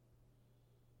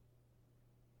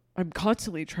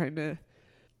constantly trying to,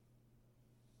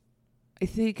 I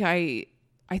think I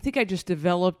I think I just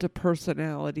developed a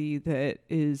personality that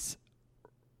is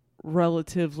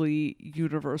relatively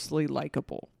universally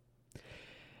likable.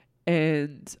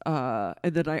 And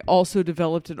then I also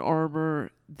developed an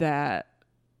armor that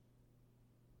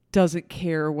doesn't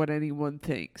care what anyone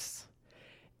thinks.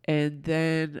 And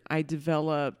then I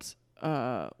developed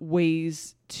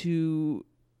ways to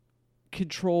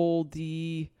control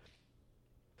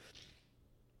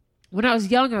when I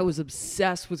was young, I was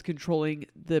obsessed with controlling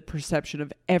the perception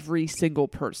of every single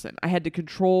person. I had to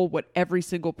control what every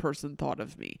single person thought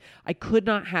of me. I could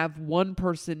not have one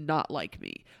person not like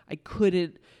me. I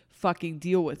couldn't fucking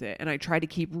deal with it. And I tried to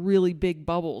keep really big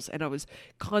bubbles. And I was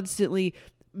constantly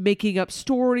making up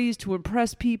stories to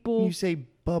impress people. When you say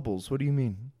bubbles, what do you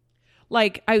mean?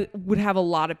 Like, I would have a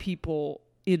lot of people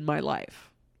in my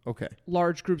life. Okay.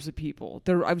 Large groups of people.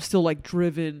 I'm still like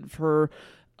driven for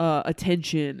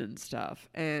attention and stuff.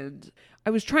 And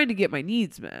I was trying to get my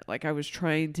needs met. Like, I was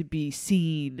trying to be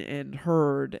seen and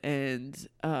heard, and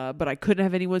but I couldn't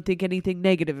have anyone think anything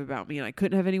negative about me, and I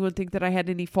couldn't have anyone think that I had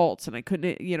any faults, and I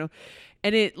couldn't,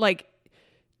 and it like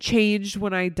changed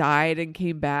when I died and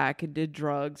came back and did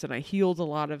drugs, and I healed a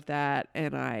lot of that,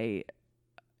 and I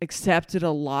accepted a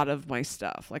lot of my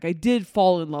stuff. Like, I did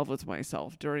fall in love with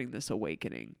myself during this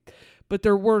awakening, but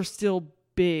there were still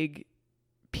big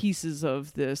pieces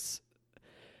of this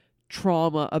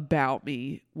trauma about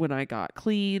me when I got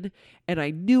clean, and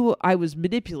I knew I was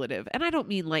manipulative. And I don't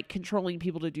mean like controlling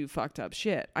people to do fucked up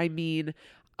shit. I mean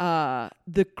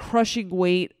the crushing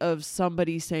weight of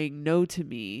somebody saying no to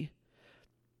me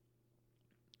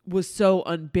was so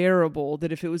unbearable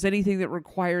that if it was anything that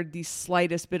required the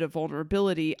slightest bit of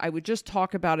vulnerability, I would just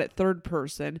talk about it third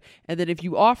person. And then if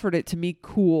you offered it to me,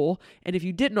 cool. And if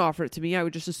you didn't offer it to me, I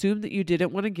would just assume that you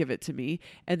didn't want to give it to me.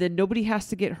 And then nobody has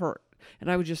to get hurt.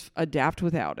 And I would just adapt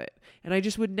without it. And I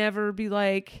just would never be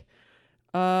like,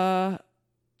 hey,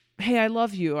 I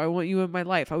love you. I want you in my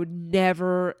life. I would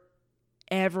never,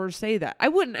 ever say that. I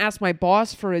wouldn't ask my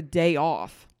boss for a day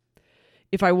off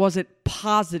if I wasn't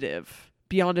positive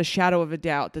beyond a shadow of a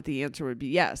doubt that the answer would be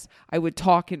yes. I would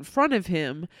talk in front of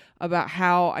him about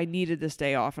how I needed this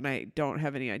day off, and I don't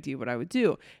have any idea what I would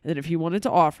do. And then if he wanted to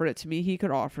offer it to me, he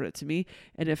could offer it to me.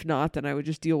 And if not, then I would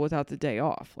just deal without the day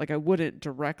off. Like, I wouldn't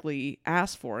directly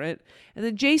ask for it. And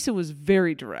then Jason was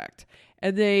very direct.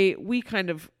 And we kind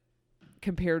of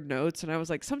compared notes, and I was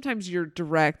like, sometimes you're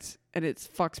direct and it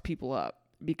fucks people up,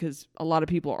 because a lot of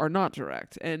people are not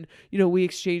direct. And, we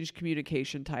exchanged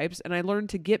communication types, and I learned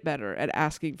to get better at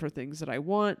asking for things that I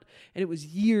want. And it was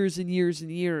years and years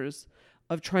and years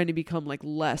of trying to become like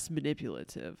less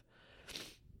manipulative.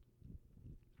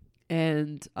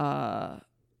 And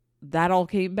that all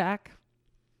came back.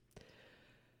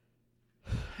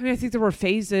 I mean, I think there were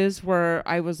phases where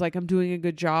I was like, I'm doing a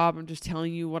good job. I'm just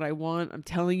telling you what I want. I'm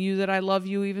telling you that I love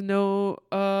you, even though,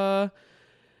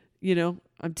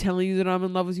 I'm telling you that I'm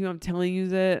in love with you. I'm telling you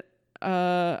that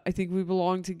I think we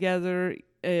belong together,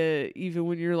 even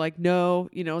when you're like, no,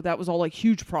 that was all like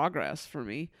huge progress for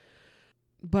me.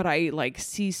 But I like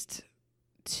ceased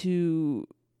to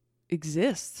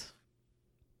exist.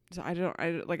 So I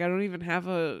don't even have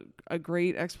a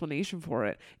great explanation for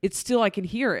it. It's still, I can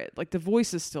hear it. Like, the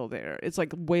voice is still there. It's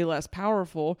like way less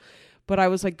powerful. But I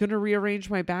was like going to rearrange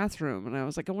my bathroom, and I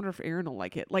was like, I wonder if Aaron will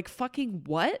like it. Like, fucking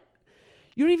what?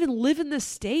 You don't even live in this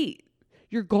state.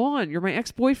 You're gone. You're my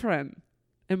ex-boyfriend.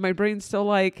 And my brain's still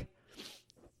like,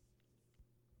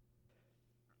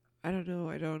 I don't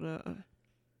know.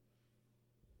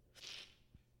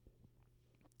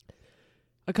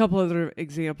 A couple other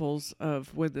examples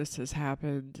of when this has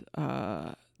happened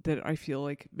that I feel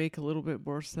like make a little bit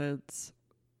more sense,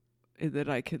 and that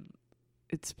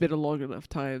it's been a long enough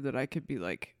time that I could be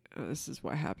like, oh, this is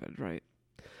what happened, right?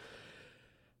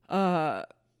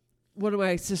 One of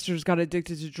my sisters got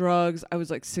addicted to drugs. I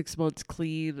was like 6 months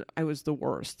clean. I was the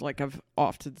worst. Like, I've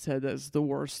often said, that's the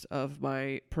worst of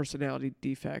my personality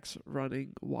defects,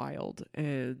 running wild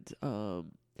and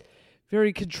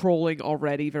very controlling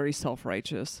already, very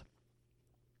self-righteous.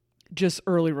 Just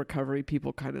early recovery.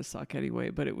 People kind of suck anyway,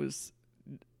 but it was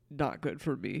not good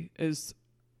for me. It's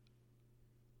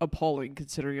appalling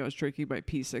considering I was drinking my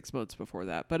pee 6 months before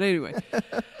that. But anyway...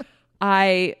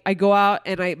 I go out,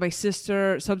 and my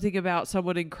sister, something about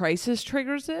someone in crisis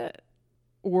triggers it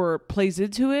or plays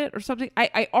into it or something.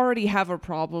 I already have a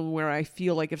problem where I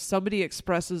feel like if somebody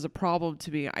expresses a problem to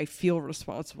me, I feel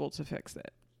responsible to fix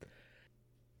it.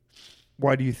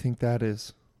 Why do you think that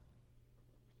is?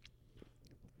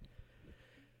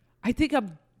 I think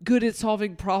I'm good at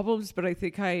solving problems, but I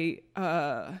think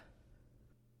I'm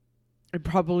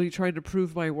probably trying to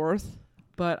prove my worth.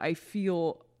 But I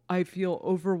feel I feel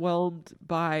overwhelmed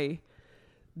by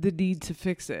the need to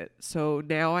fix it. So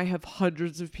now I have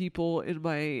hundreds of people in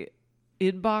my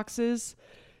inboxes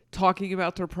talking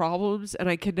about their problems, and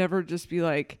I can never just be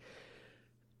like,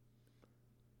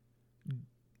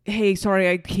 hey, sorry,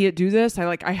 I can't do this.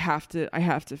 I have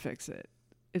to fix it.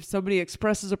 If somebody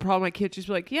expresses a problem, I can't just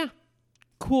be like, yeah,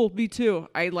 cool, me too.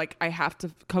 I have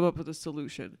to come up with a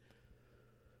solution.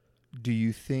 Do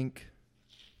you think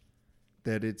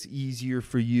that it's easier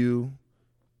for you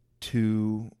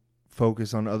to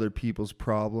focus on other people's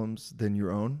problems than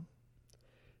your own?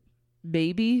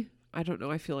 Maybe. I don't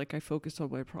know. I feel like I focus on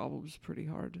my problems pretty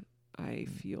hard. I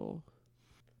feel...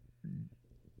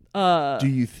 Do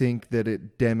you think that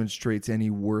it demonstrates any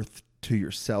worth to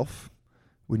yourself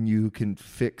when you can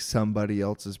fix somebody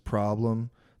else's problem?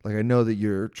 Like, I know that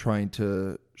you're trying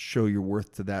to show your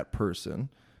worth to that person,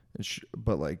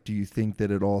 but like, do you think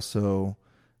that it also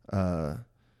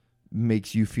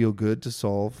makes you feel good to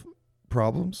solve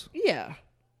problems? Yeah.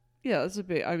 Yeah,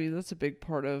 that's a big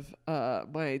part of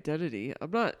my identity.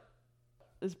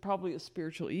 It's probably a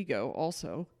spiritual ego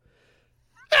also.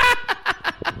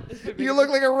 You look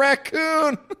like a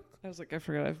raccoon. I was like, I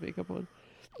forgot I have makeup on.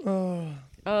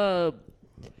 Oh.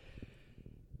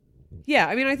 Yeah,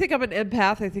 I mean, I think I'm an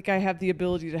empath. I think I have the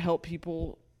ability to help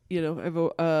people. You know, I have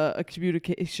a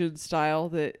communication style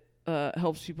that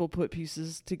helps people put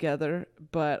pieces together.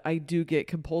 But I do get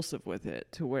compulsive with it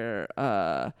to where,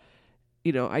 I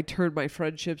turn my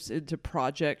friendships into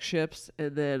project ships,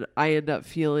 and then I end up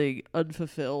feeling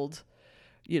unfulfilled.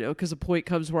 Because a point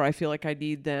comes where I feel like I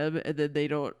need them, and then they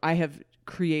don't. I have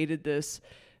created this,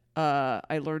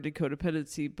 I learned in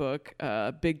codependency book,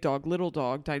 big dog, little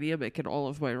dog dynamic in all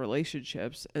of my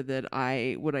relationships. And then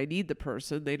when I need the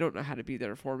person, they don't know how to be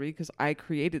there for me because I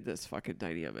created this fucking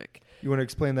dynamic. You want to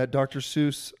explain that Dr.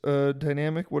 Seuss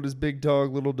dynamic? What is big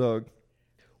dog, little dog?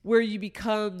 Where you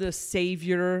become the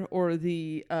savior or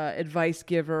the advice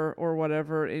giver or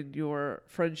whatever in your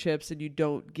friendships, and you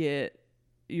don't get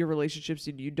your relationships,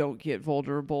 and you don't get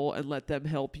vulnerable and let them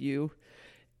help you,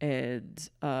 and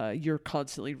you're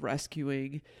constantly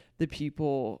rescuing the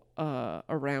people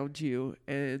around you.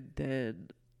 And then,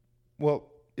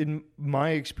 well, in my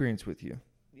experience with you,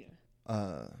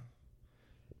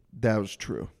 that was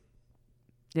true.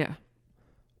 Yeah.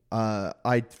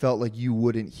 I felt like you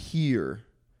wouldn't hear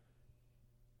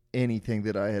anything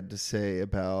that I had to say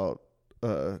about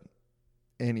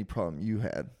any problem you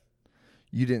had.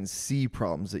 You didn't see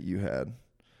problems that you had.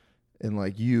 And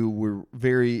like, you were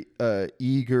very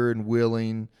eager and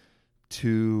willing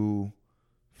to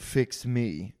fix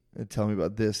me and tell me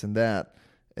about this and that.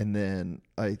 And then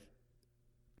I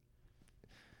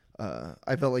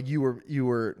felt like you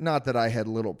were not that I had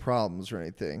little problems or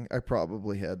anything. I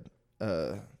probably had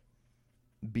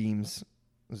beams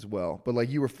as well. But like,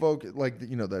 you were focused, like,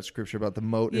 that scripture about the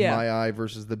mote in my eye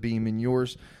versus the beam in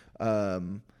yours.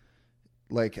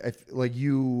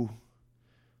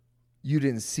 You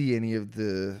didn't see any of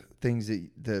the things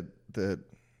that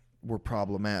were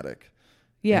problematic.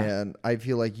 Yeah. And I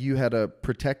feel like you had a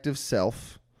protective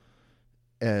self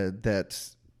that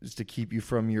is to keep you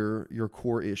from your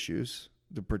core issues,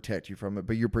 to protect you from it.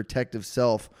 But your protective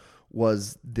self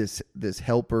was this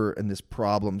helper and this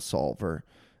problem solver.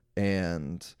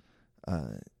 And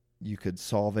you could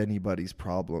solve anybody's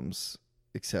problems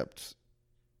except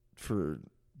for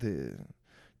the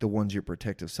ones your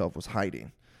protective self was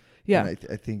hiding. Yeah. And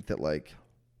I think that like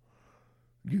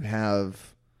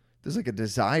there's like a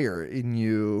desire in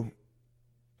you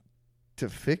to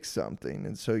fix something.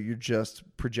 And so you're just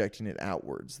projecting it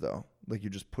outwards though. Like,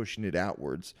 you're just pushing it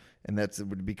outwards, and that's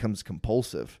when it becomes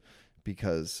compulsive,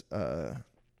 because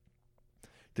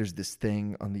there's this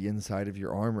thing on the inside of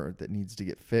your armor that needs to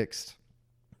get fixed,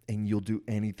 and you'll do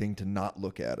anything to not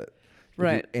look at it.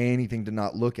 Right. Anything to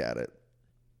not look at it.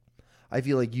 I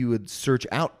feel like you would search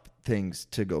out things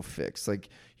to go fix. Like,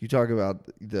 you talk about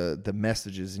the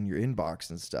messages in your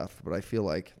inbox and stuff, but I feel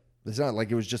like it's not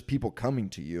like it was just people coming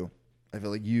to you. I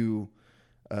feel like you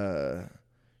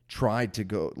tried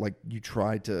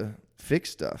to fix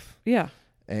stuff. Yeah.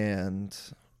 And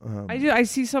I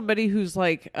see somebody who's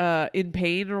like in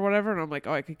pain or whatever, and I'm like,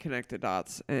 oh, I could connect the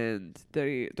dots, and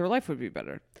their life would be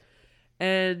better.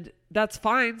 And that's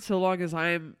fine so long as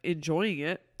I'm enjoying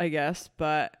it, I guess.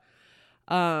 But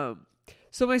so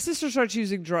my sister starts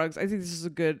using drugs. I think this is a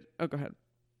good... Oh, go ahead.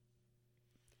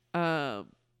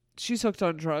 She's hooked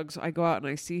on drugs. I go out and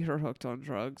I see her hooked on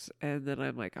drugs. And then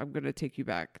I'm like, I'm going to take you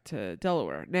back to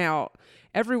Delaware. Now,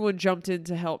 everyone jumped in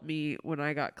to help me when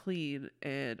I got clean.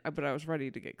 But I was ready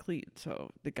to get clean.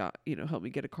 So they got, helped me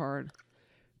get a car and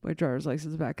my driver's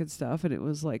license back and stuff, and it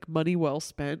was like money well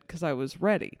spent because I was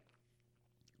ready.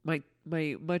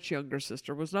 My much younger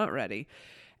sister was not ready.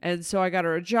 And so I got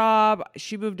her a job.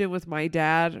 She moved in with my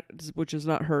dad, which is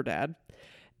not her dad.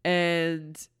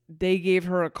 And they gave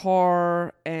her a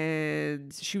car,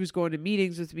 and she was going to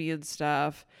meetings with me and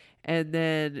stuff. And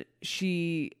then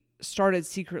she started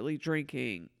secretly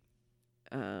drinking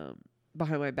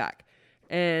behind my back.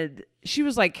 And she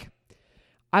was like,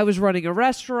 I was running a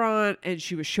restaurant and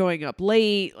she was showing up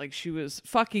late. Like, she was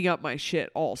fucking up my shit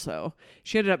also.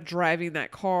 She ended up driving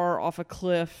that car off a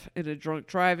cliff in a drunk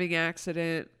driving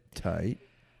accident. Tight.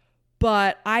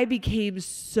 But I became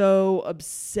so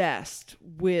obsessed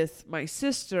with my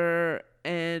sister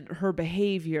and her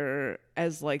behavior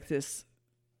as like this,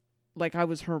 like I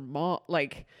was her mom,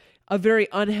 like a very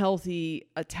unhealthy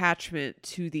attachment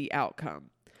to the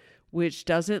outcome, which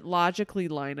doesn't logically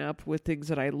line up with things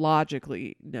that I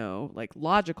logically know, like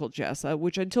logical Jessa,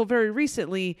 which until very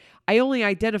recently, I only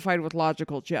identified with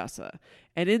logical Jessa.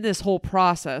 And in this whole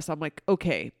process, I'm like,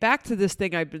 okay, back to this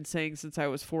thing I've been saying since I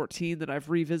was 14 that I've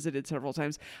revisited several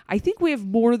times. I think we have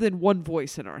more than one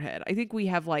voice in our head. I think we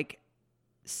have like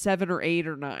 7 or 8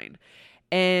 or 9.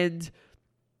 And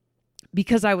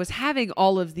because I was having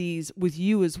all of these with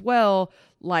you as well,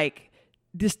 like,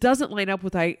 this doesn't line up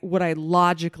with what I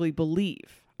logically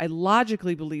believe. I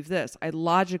logically believe this. I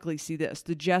logically see this.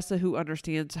 The Jessa who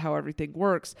understands how everything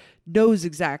works knows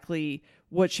exactly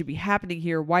what should be happening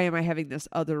here. Why am I having this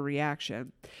other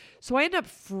reaction? So I end up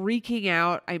freaking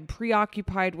out. I'm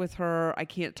preoccupied with her. I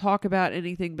can't talk about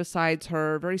anything besides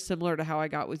her. Very similar to how I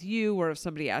got with you, where if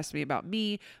somebody asked me about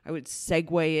me, I would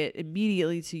segue it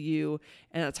immediately to you.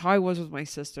 And that's how I was with my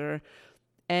sister.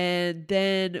 And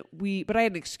then but I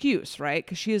had an excuse, right?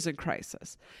 Because she is in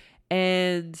crisis.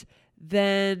 And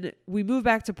then we move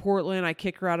back to Portland. I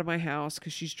kick her out of my house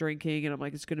because she's drinking. And I'm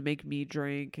like, it's going to make me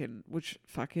drink. And which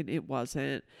fucking it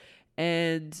wasn't.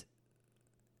 And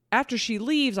after she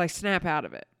leaves, I snap out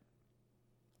of it.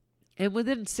 And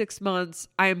within 6 months,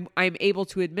 I'm able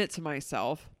to admit to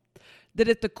myself that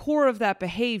at the core of that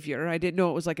behavior, I didn't know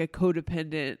it was like a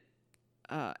codependent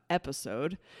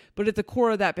episode, but at the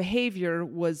core of that behavior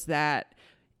was that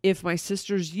if my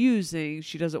sister's using,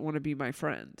 she doesn't want to be my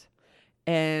friend.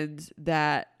 And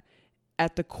that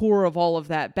at the core of all of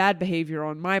that bad behavior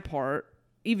on my part,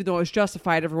 even though it was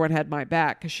justified, everyone had my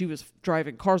back because she was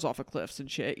driving cars off of cliffs and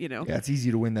shit, you know? Yeah, it's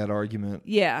easy to win that argument.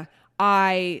 Yeah.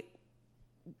 I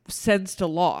sensed a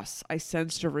loss. I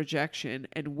sensed a rejection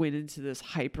and went into this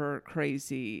hyper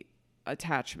crazy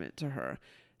attachment to her.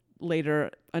 Later,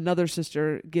 another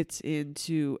sister gets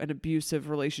into an abusive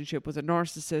relationship with a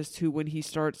narcissist who, when he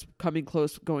starts coming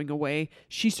close, going away,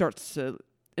 she starts to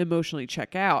emotionally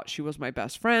check out. She was my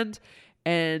best friend.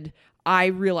 And I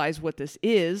realize what this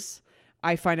is.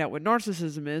 I find out what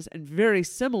narcissism is. And very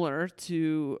similar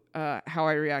to how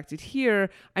I reacted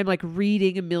here, I'm like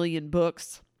reading a million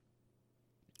books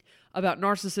about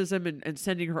narcissism and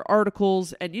sending her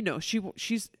articles. And, you know,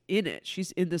 she's in it.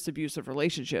 She's in this abusive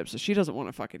relationship. So she doesn't want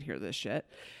to fucking hear this shit.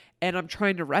 And I'm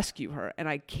trying to rescue her. And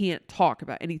I can't talk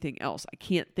about anything else. I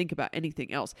can't think about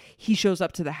anything else. He shows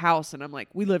up to the house and I'm like,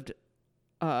 we lived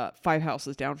 5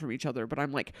 houses down from each other. But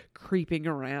I'm like creeping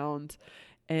around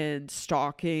and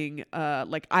stalking,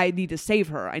 like, I need to save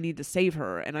her. I need to save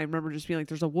her. And I remember just being like,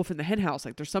 there's a wolf in the hen house.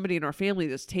 Like, there's somebody in our family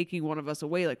that's taking one of us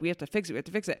away. Like, we have to fix it. We have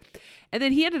to fix it. And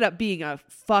then he ended up being a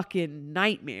fucking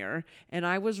nightmare. And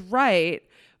I was right,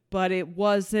 but it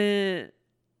was that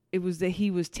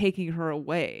he was taking her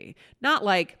away. Not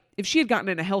like, if she had gotten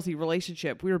in a healthy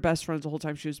relationship, we were best friends the whole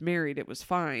time she was married, it was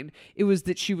fine. It was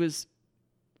that she was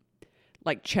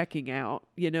like checking out,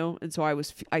 you know? And so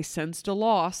I sensed a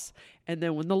loss. And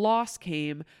then when the loss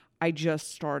came, I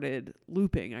just started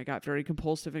looping. I got very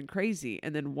compulsive and crazy.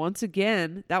 And then once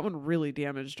again, that one really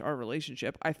damaged our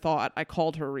relationship. I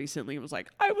called her recently and was like,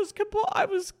 I was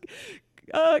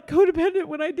codependent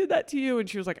when I did that to you. And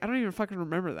she was like, I don't even fucking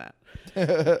remember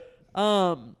that.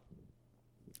 I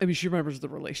mean, she remembers the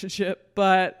relationship,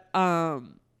 but,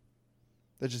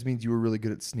 that just means you were really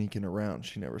good at sneaking around.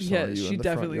 She never saw you in the front yard. Yeah, she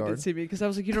definitely did see me because I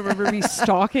was like, you don't remember me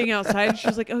stalking outside? And she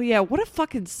was like, oh yeah, what a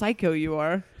fucking psycho you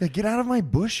are. Yeah, get out of my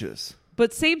bushes.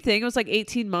 But same thing. It was like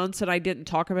 18 months and I didn't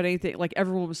talk about anything. Like,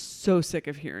 everyone was so sick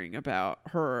of hearing about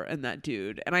her and that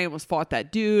dude. And I almost fought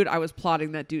that dude. I was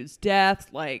plotting that dude's death.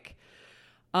 Like,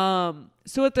 so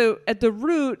at the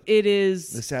root, it is.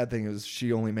 The sad thing is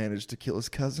she only managed to kill his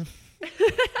cousin.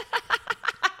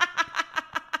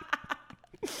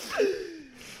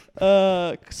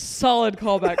 Solid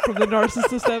callback from the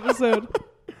narcissist episode.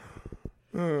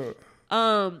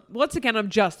 Once again, I'm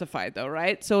justified though,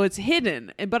 right? So it's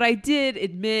hidden. But I did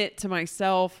admit to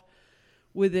myself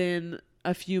within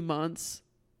a few months,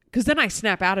 because then I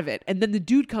snap out of it. And then the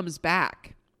dude comes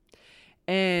back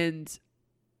and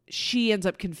she ends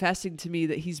up confessing to me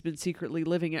that he's been secretly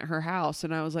living at her house.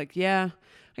 And I was like, yeah,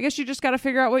 I guess you just got to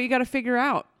figure out what you got to figure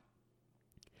out.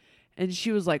 And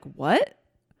she was like, what?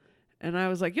 And I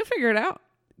was like, you'll figure it out.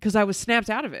 Because I was snapped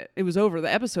out of it. It was over.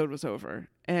 The episode was over.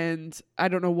 And I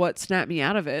don't know what snapped me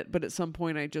out of it, but at some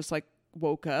point I just like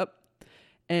woke up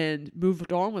and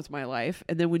moved on with my life.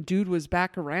 And then when dude was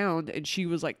back around and she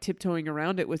was like tiptoeing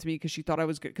around it with me because she thought I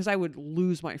was good, because I would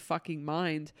lose my fucking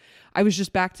mind, I was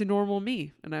just back to normal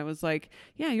me. And I was like,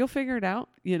 yeah, you'll figure it out.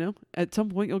 You know, at some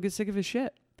point you'll get sick of his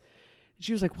shit. And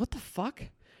she was like, what the fuck?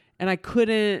 And I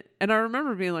couldn't. And I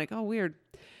remember being like, oh, weird.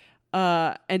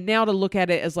 And now to look at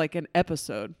it as like an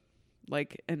episode,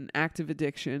 like an active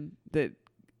addiction, that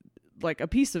like a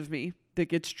piece of me that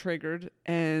gets triggered,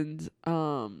 and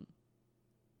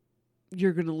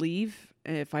you're going to leave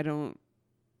if I don't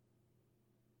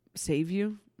save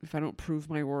you, if I don't prove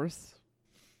my worth.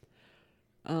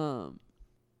 I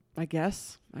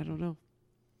guess, I don't know.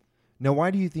 Now,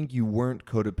 why do you think you weren't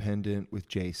codependent with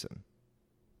Jason?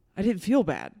 I didn't feel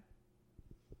bad.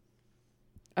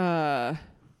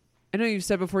 I know you've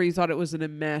said before you thought it was an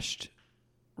enmeshed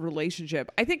relationship.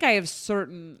 I think I have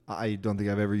certain... I don't think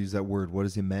I've ever used that word. What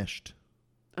is enmeshed?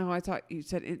 Oh, I thought you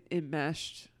said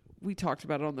enmeshed. We talked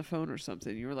about it on the phone or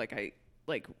something. You were like,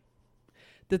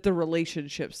 that the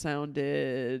relationship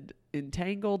sounded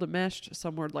entangled, enmeshed,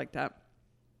 some word like that.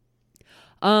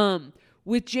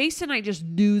 With Jason, I just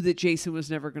knew that Jason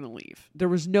was never going to leave. There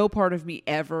was no part of me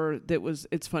ever that was...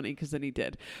 It's funny because then he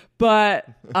did. But...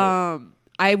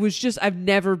 I've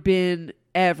never been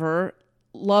ever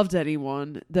loved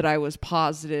anyone that I was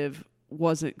positive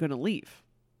wasn't going to leave.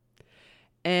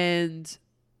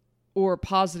 Or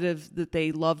positive that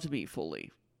they loved me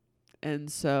fully.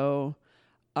 And so,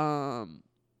 I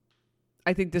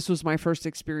think this was my first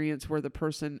experience where the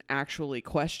person actually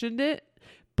questioned it.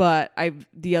 But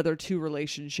the other two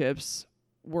relationships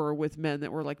were with men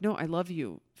that were like, no, I love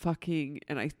you, fucking,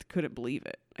 and I couldn't believe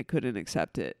it. I couldn't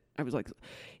accept it. I was like,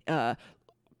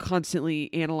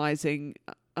 constantly analyzing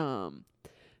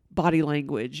body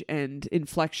language and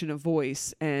inflection of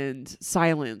voice and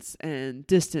silence and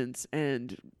distance,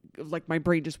 and like my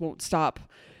brain just won't stop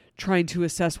trying to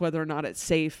assess whether or not it's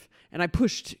safe. And I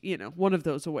pushed, one of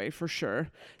those away for sure.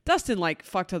 Dustin like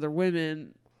fucked other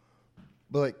women.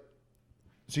 But like,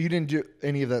 so you didn't do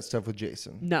any of that stuff with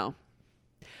Jason? No.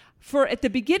 At the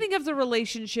beginning of the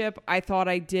relationship, I thought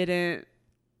I didn't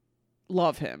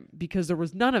love him because there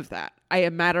was none of that.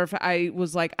 I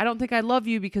was like, I don't think I love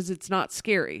you because it's not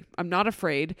scary. I'm not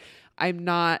afraid. I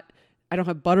don't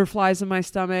have butterflies in my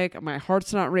stomach. My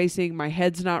heart's not racing. My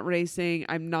head's not racing.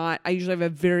 I usually have a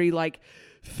very like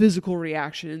physical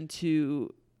reaction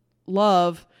to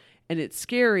love, and it's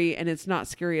scary, and it's not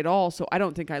scary at all. So I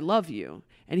don't think I love you.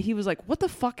 And he was like, what the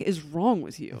fuck is wrong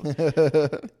with you?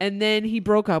 And then he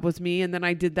broke up with me, and then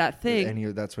I did that thing.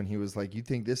 And that's when he was like, you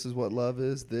think this is what love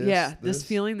is? This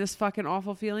feeling, this fucking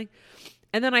awful feeling.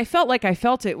 And then I felt like I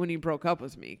felt it when he broke up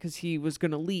with me because he was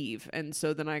going to leave. And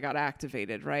so then I got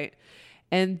activated, right?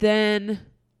 And then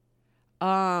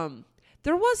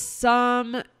there was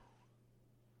some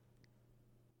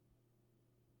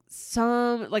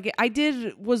like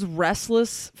was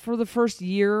restless for the first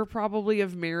year probably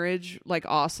of marriage, like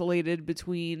oscillated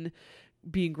between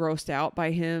being grossed out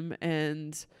by him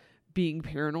and being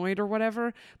paranoid or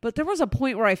whatever. But there was a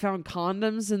point where I found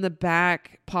condoms in the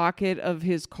back pocket of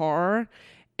his car,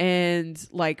 and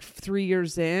like 3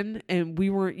 years in, and we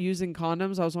weren't using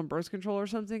condoms. I was on birth control or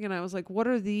something. And I was like, what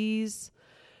are these?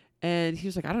 And he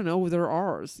was like, I don't know. They're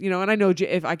ours, and I know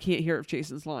if I can't hear if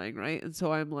Jason's lying. Right. And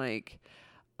so I'm like,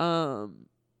 I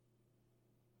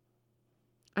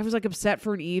was like upset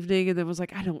for an evening, and then was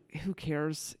like, who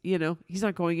cares? He's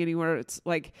not going anywhere. It's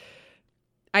like,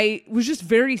 I was just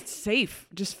very safe,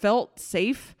 just felt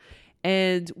safe.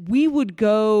 And I'd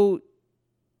go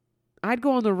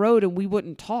on the road and we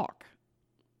wouldn't talk.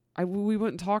 We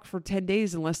wouldn't talk for 10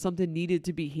 days unless something needed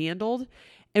to be handled.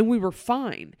 And we were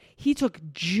fine. He took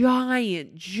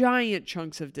giant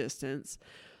chunks of distance.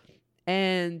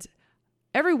 And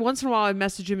every once in a while I'd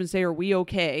message him and say, are we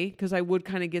okay? Because I would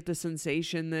kind of get the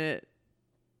sensation that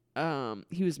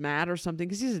he was mad or something,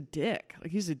 because he's a dick.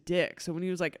 Like, he's a dick. So when he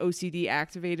was like OCD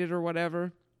activated or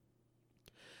whatever,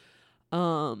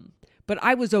 but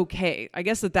I was okay. I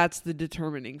guess that's the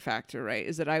determining factor, right?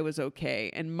 Is that I was okay.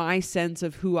 And my sense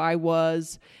of who I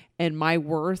was and my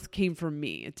worth came from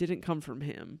me. It didn't come from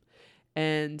him.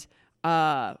 And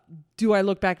Do I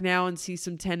look back now and see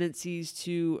some tendencies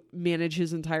to manage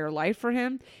his entire life for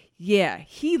him? Yeah,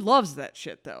 he loves that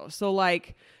shit though. So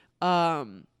like, I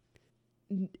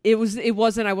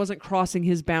wasn't crossing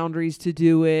his boundaries to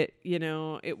do it. You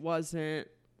know, it wasn't.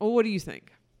 Well, what do you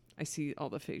think? I see all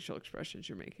the facial expressions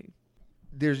you're making.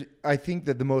 I think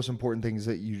that the most important thing is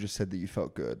that you just said that you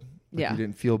felt good. Like Yeah. You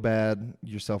didn't feel bad.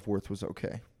 Your self-worth was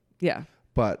okay. Yeah.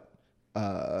 But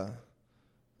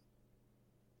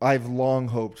I've long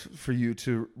hoped for you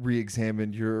to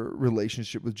re-examine your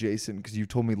relationship with Jason, because you've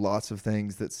told me lots of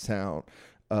things that sound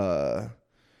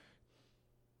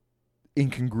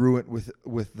incongruent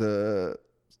with the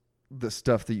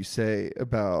stuff that you say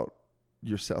about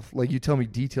yourself. Like, you tell me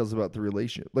details about the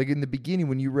relationship. Like in the beginning,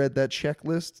 when you read that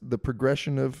checklist, the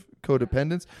progression of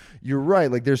codependence, you're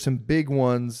right. Like there's some big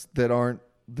ones that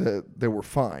were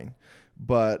fine,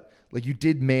 but like you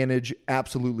did manage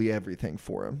absolutely everything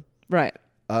for him. Right.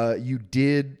 You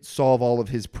did solve all of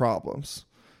his problems.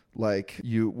 Like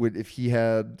you would, if he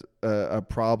had a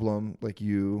problem, like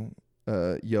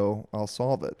I'll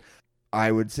solve it.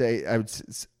 I would say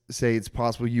it's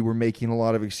possible you were making a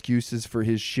lot of excuses for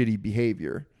his shitty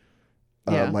behavior,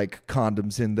 like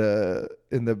condoms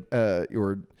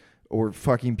or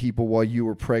fucking people while you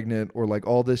were pregnant, or like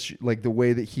all this, like the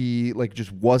way that he like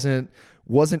just wasn't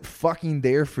fucking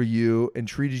there for you and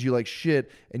treated you like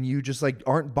shit, and you just like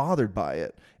aren't bothered by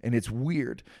it, and it's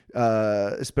weird,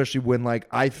 especially when like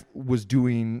I was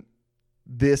doing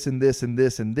this and this and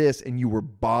this and this, and you were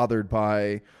bothered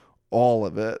by all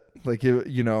of it, like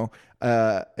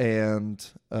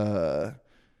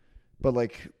but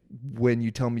like when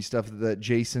you tell me stuff that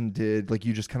Jason did, like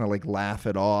you just kind of like laugh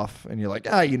it off, and you're like,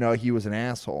 he was an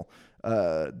asshole.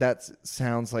 That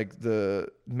sounds like the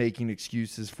making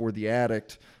excuses for the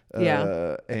addict,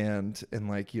 and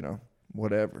like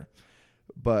whatever.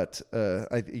 But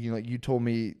you told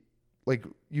me, like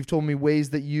you've told me ways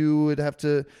that you would have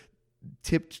to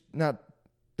not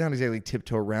exactly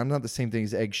tiptoe around, not the same thing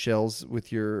as eggshells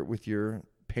with your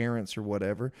parents or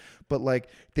whatever, but like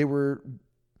they were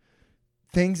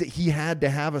things that he had to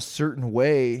have a certain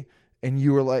way, and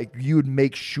you were like, you would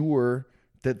make sure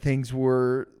that things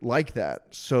were like that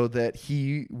so that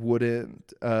he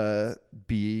wouldn't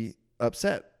be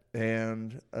upset.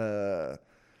 And but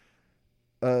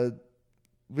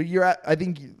I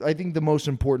think the most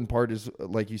important part is,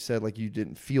 like you said, like you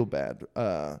didn't feel bad.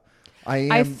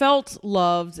 I felt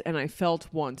loved and I felt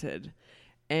wanted,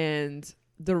 and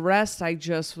the rest I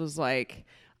just was like,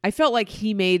 I felt like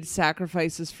he made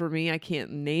sacrifices for me. I can't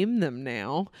name them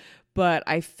now, but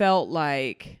I felt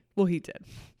like, well, he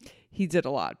did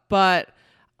a lot, but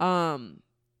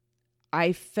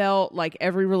I felt like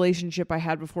every relationship I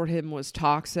had before him was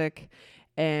toxic,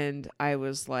 and I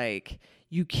was like,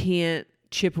 you can't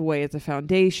chip away at the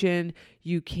foundation.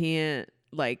 You can't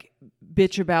like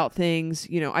bitch about things.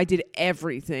 I did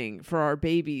everything for our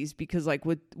babies, because like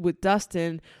with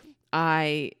Dustin,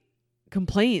 I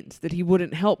complained that he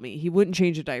wouldn't help me. He wouldn't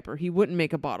change a diaper. He wouldn't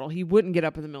make a bottle. He wouldn't get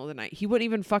up in the middle of the night. He wouldn't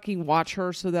even fucking watch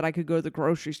her so that I could go to the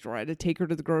grocery store. I had to take her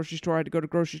to the grocery store. I had to go to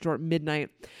the grocery store at midnight.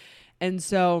 And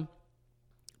so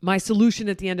my solution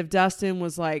at the end of Dustin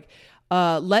was like,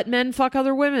 let men fuck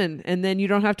other women, and then you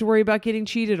don't have to worry about getting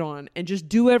cheated on, and just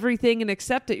do everything and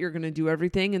accept that you're going to do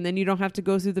everything. And then you don't have to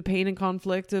go through the pain and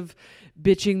conflict of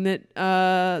bitching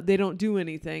that they don't do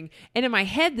anything. And in my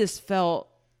head, this felt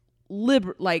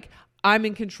like I'm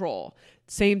in control.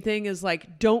 Same thing as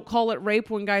like, don't call it rape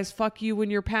when guys fuck you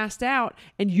when you're passed out,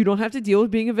 and you don't have to deal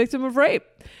with being a victim of rape.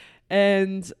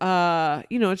 And,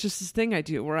 it's just this thing I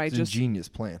do where it's a genius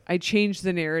plan. I change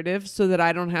the narrative so that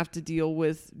I don't have to deal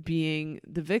with being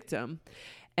the victim.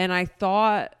 And I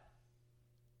thought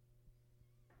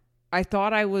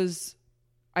I was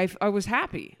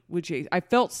happy with Jason. I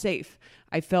felt safe.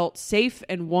 I felt safe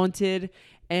and wanted.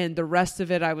 And the rest of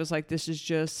it, I was like, this is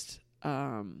just,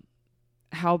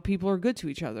 how people are good to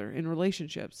each other in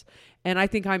relationships. And I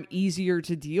think I'm easier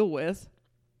to deal with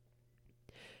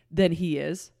than he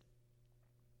is.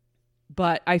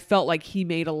 But I felt like he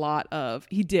did a lot.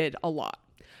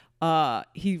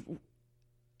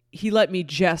 He let me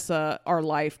Jessa our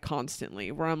life constantly,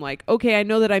 where I'm like, okay, I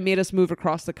know that I made us move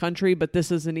across the country, but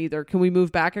this isn't either. Can we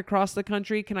move back across the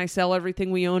country? Can I sell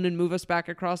everything we own and move us back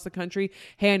across the country?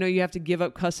 Hey, I know you have to give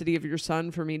up custody of your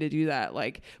son for me to do that.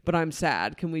 Like, but I'm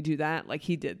sad. Can we do that? Like,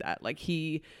 he did that. Like,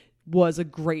 he was a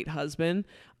great husband.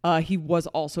 He was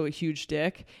also a huge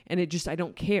dick, and I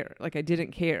don't care. Like, I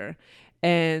didn't care.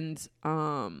 And,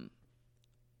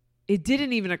 it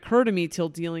didn't even occur to me till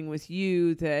dealing with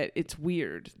you that it's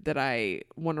weird that I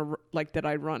want to, like, that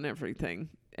I run everything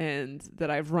and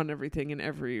that I've run everything in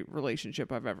every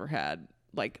relationship I've ever had,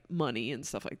 like money and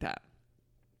stuff like that.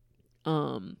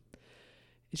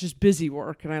 It's just busy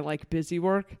work, and I like busy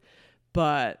work.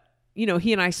 But, you know,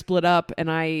 he and I split up,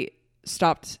 and I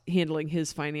stopped handling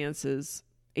his finances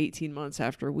 18 months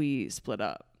after we split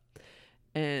up.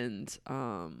 And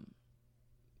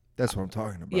that's what I'm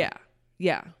talking about.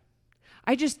 Yeah.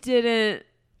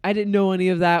 I didn't know any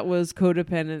of that was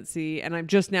codependency. And I'm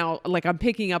just now, like, I'm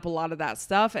picking up a lot of that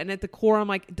stuff. And at the core, I'm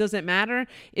like, it doesn't matter.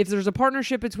 If there's a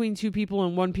partnership between two people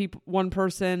and one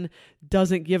person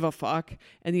doesn't give a fuck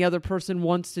and the other person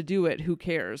wants to do it, who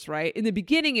cares, right? In the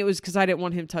beginning, it was because I didn't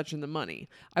want him touching the money.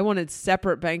 I wanted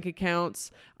separate bank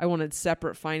accounts. I wanted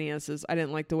separate finances. I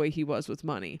didn't like the way he was with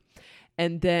money.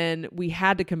 And then we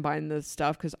had to combine the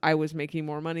stuff because I was making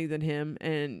more money than him.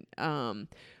 And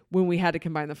when we had to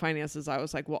combine the finances, I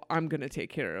was like, well, I'm going to take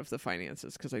care of the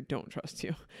finances because I don't trust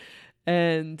you.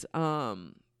 And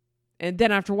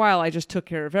then after a while, I just took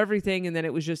care of everything. And then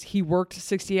it was just, he worked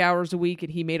 60 hours a week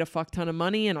and he made a fuck ton of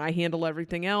money and I handle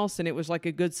everything else. And it was like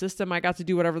a good system. I got to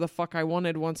do whatever the fuck I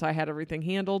wanted once I had everything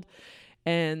handled.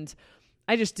 And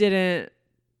I just I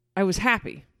was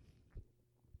happy.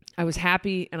 I was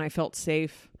happy and I felt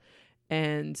safe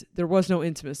and there was no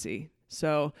intimacy.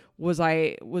 So was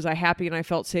I happy and I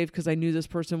felt safe because I knew this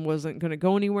person wasn't going to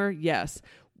go anywhere? Yes.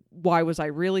 Why was I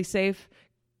really safe?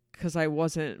 Because I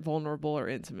wasn't vulnerable or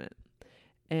intimate.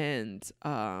 And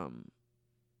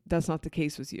that's not the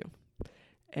case with you.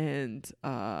 And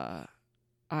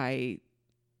I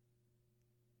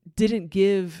didn't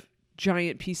give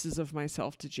giant pieces of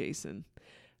myself to Jason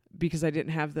because I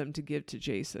didn't have them to give to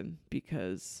Jason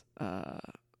because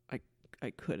I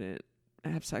couldn't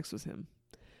have sex with him.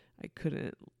 I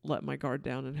couldn't let my guard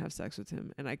down and have sex with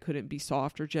him. And I couldn't be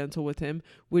soft or gentle with him,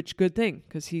 which good thing,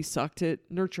 because he sucked at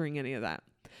nurturing any of that.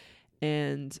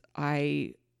 And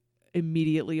I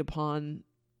immediately upon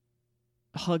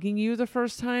hugging you the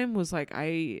first time was like,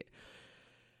 I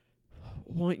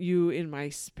want you in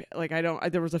my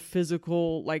there was a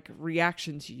physical like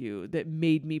reaction to you that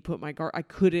made me put my guard. I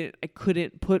couldn't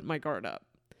put my guard up.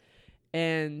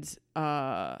 And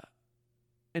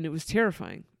it was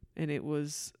terrifying. And it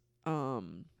was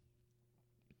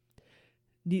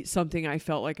something I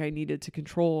felt like I needed to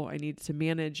control. I needed to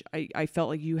manage. I felt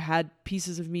like you had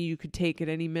pieces of me you could take at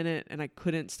any minute and I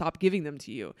couldn't stop giving them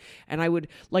to you. And I would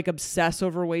like obsess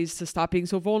over ways to stop being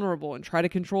so vulnerable and try to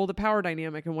control the power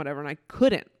dynamic and whatever. And I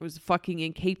couldn't. I was fucking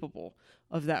incapable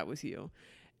of that with you.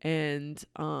 And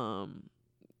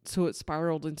so it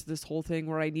spiraled into this whole thing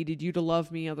where I needed you to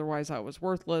love me. Otherwise I was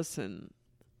worthless. And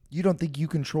you don't think you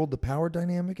controlled the power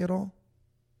dynamic at all?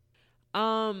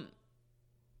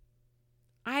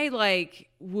 I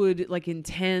would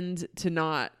intend to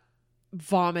not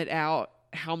vomit out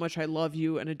how much I love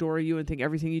you and adore you and think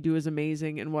everything you do is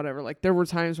amazing and whatever. Like there were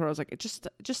times where I was like, just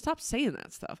stop saying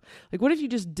that stuff. Like what if you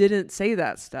just didn't say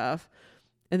that stuff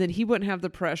and then he wouldn't have the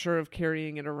pressure of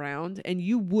carrying it around and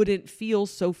you wouldn't feel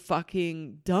so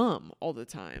fucking dumb all the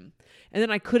time. And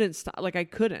then I couldn't stop. Like I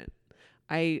couldn't.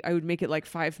 I would make it like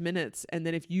 5 minutes. And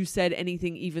then if you said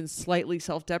anything even slightly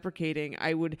self-deprecating,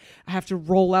 I would have to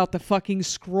roll out the fucking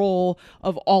scroll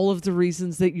of all of the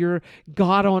reasons that you're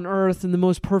God on earth and the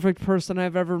most perfect person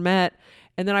I've ever met.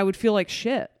 And then I would feel like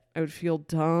shit. I would feel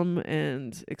dumb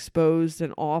and exposed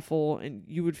and awful. And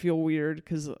you would feel weird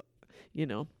because,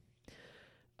 you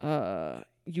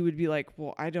would be like,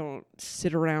 well, I don't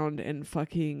sit around and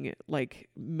fucking like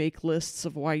make lists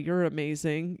of why you're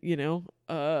amazing,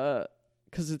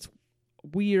 because it's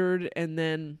weird. And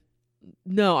then,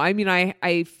 no, I mean,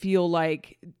 I feel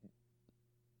like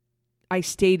I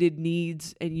stated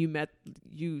needs and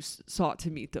you sought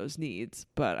to meet those needs.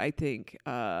 But I think,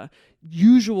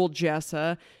 usual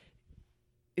Jessa,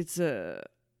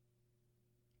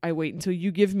 I wait until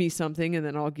you give me something and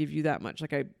then I'll give you that much.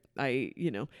 Like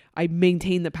I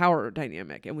maintain the power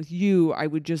dynamic. And with you, I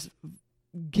would just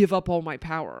give up all my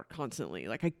power constantly.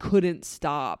 Like I couldn't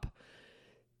stop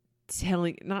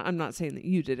I'm not saying that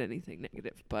you did anything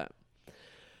negative, but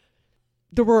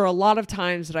there were a lot of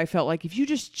times that I felt like if you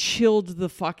just chilled the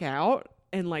fuck out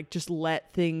and like just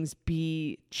let things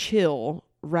be chill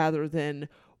rather than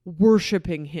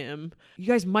worshiping him, you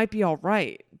guys might be all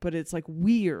right. But it's like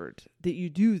weird that you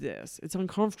do this. It's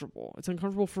uncomfortable. It's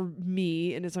uncomfortable for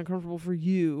me and it's uncomfortable for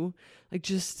you. Like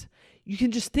you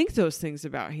can just think those things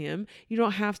about him. You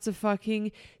don't have to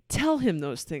fucking tell him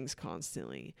those things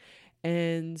constantly.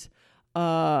 And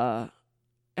I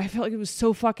felt like it was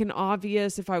so fucking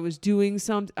obvious if I was doing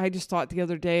something. I just thought the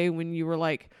other day when you were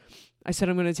like, I said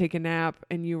I'm going to take a nap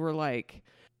and you were like,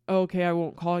 oh, okay, I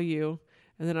won't call you.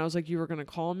 And then I was like, you were going to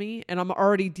call me? And I'm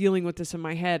already dealing with this in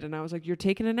my head. And I was like, you're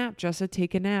taking a nap, Jessa,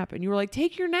 take a nap. And you were like,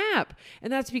 take your nap.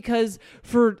 And that's because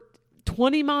for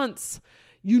 20 months,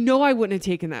 you know, I wouldn't have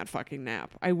taken that fucking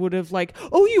nap. I would have like,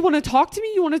 oh, you want to talk to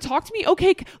me? You want to talk to me?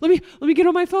 Okay, let me get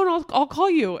on my phone. I'll call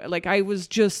you. Like, I was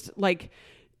just like,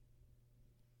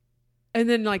 and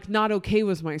then like not okay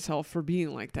with myself for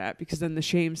being like that, because then the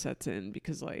shame sets in,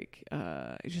 because like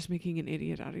you're just making an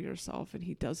idiot out of yourself, and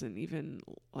he doesn't even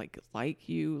like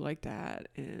you like that.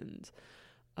 And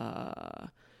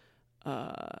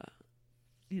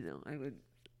you know,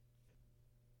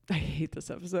 I hate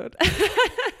this episode. I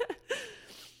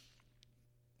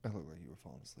look like you were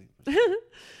falling asleep.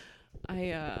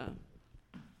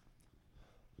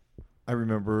 I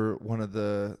remember one of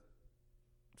the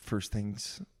first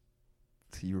things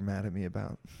you were mad at me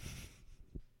about.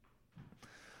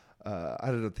 I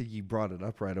don't think you brought it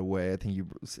up right away. I think you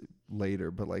later,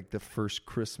 but like the first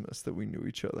Christmas that we knew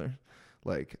each other,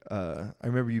 like I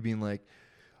remember you being like,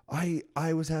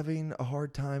 I was having a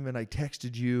hard time and I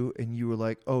texted you and you were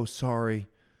like, oh, sorry,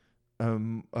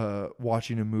 I'm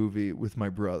watching a movie with my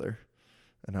brother.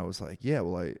 And I was like, yeah,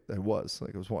 well, I was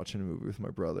watching a movie with my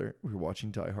brother. We were watching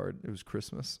Die Hard. It was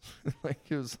Christmas. Like,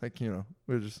 it was like, you know,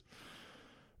 we just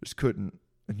couldn't.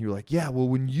 And you were like, yeah, well,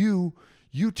 when you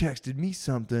texted me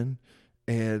something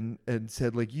and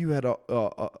said like you had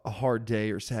a hard day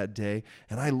or sad day,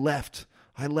 and I left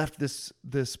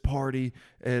this party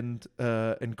and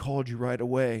called you right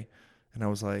away. And I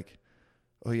was like,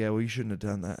 oh yeah, well, you shouldn't have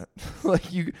done that.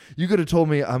 Like you could have told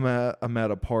me I'm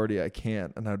at a party, I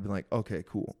can't, and I'd been like, okay,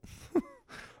 cool.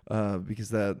 Because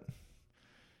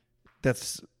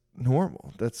that's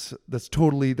normal. That's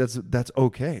totally that's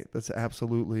okay. That's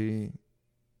absolutely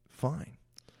fine.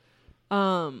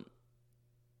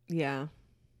 Yeah.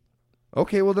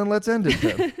 Okay, well then let's end it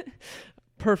then.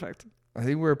 Perfect. I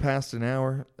think we're past an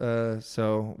hour,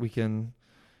 so we can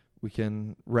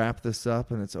wrap this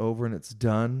up and it's over and it's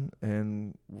done,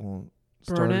 and we'll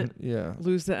burn it. Yeah.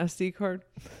 Lose the SD card.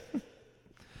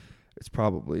 It's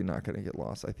probably not going to get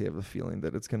lost. I have a feeling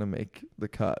that it's going to make the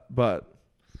cut, but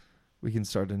we can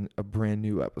start a brand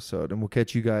new episode, and we'll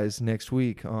catch you guys next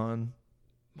week on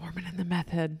Mormon and the Meth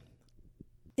Head.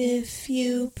 If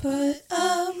you put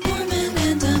a Mormon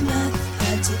and a meth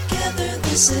head together,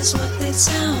 this is what they'd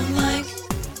sound like.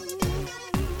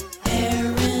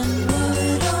 Aaron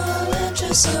Woodall and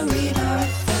Jessa Reed are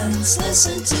friends.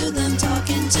 Listen to them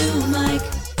talking to Mike.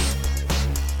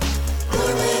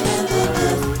 Mormon and the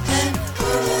meth head,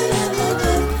 Mormon and the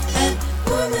meth head,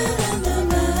 Mormon and the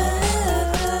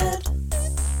meth.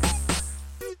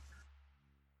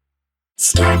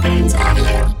 Starbane's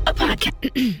Audio,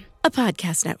 a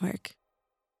podcast network.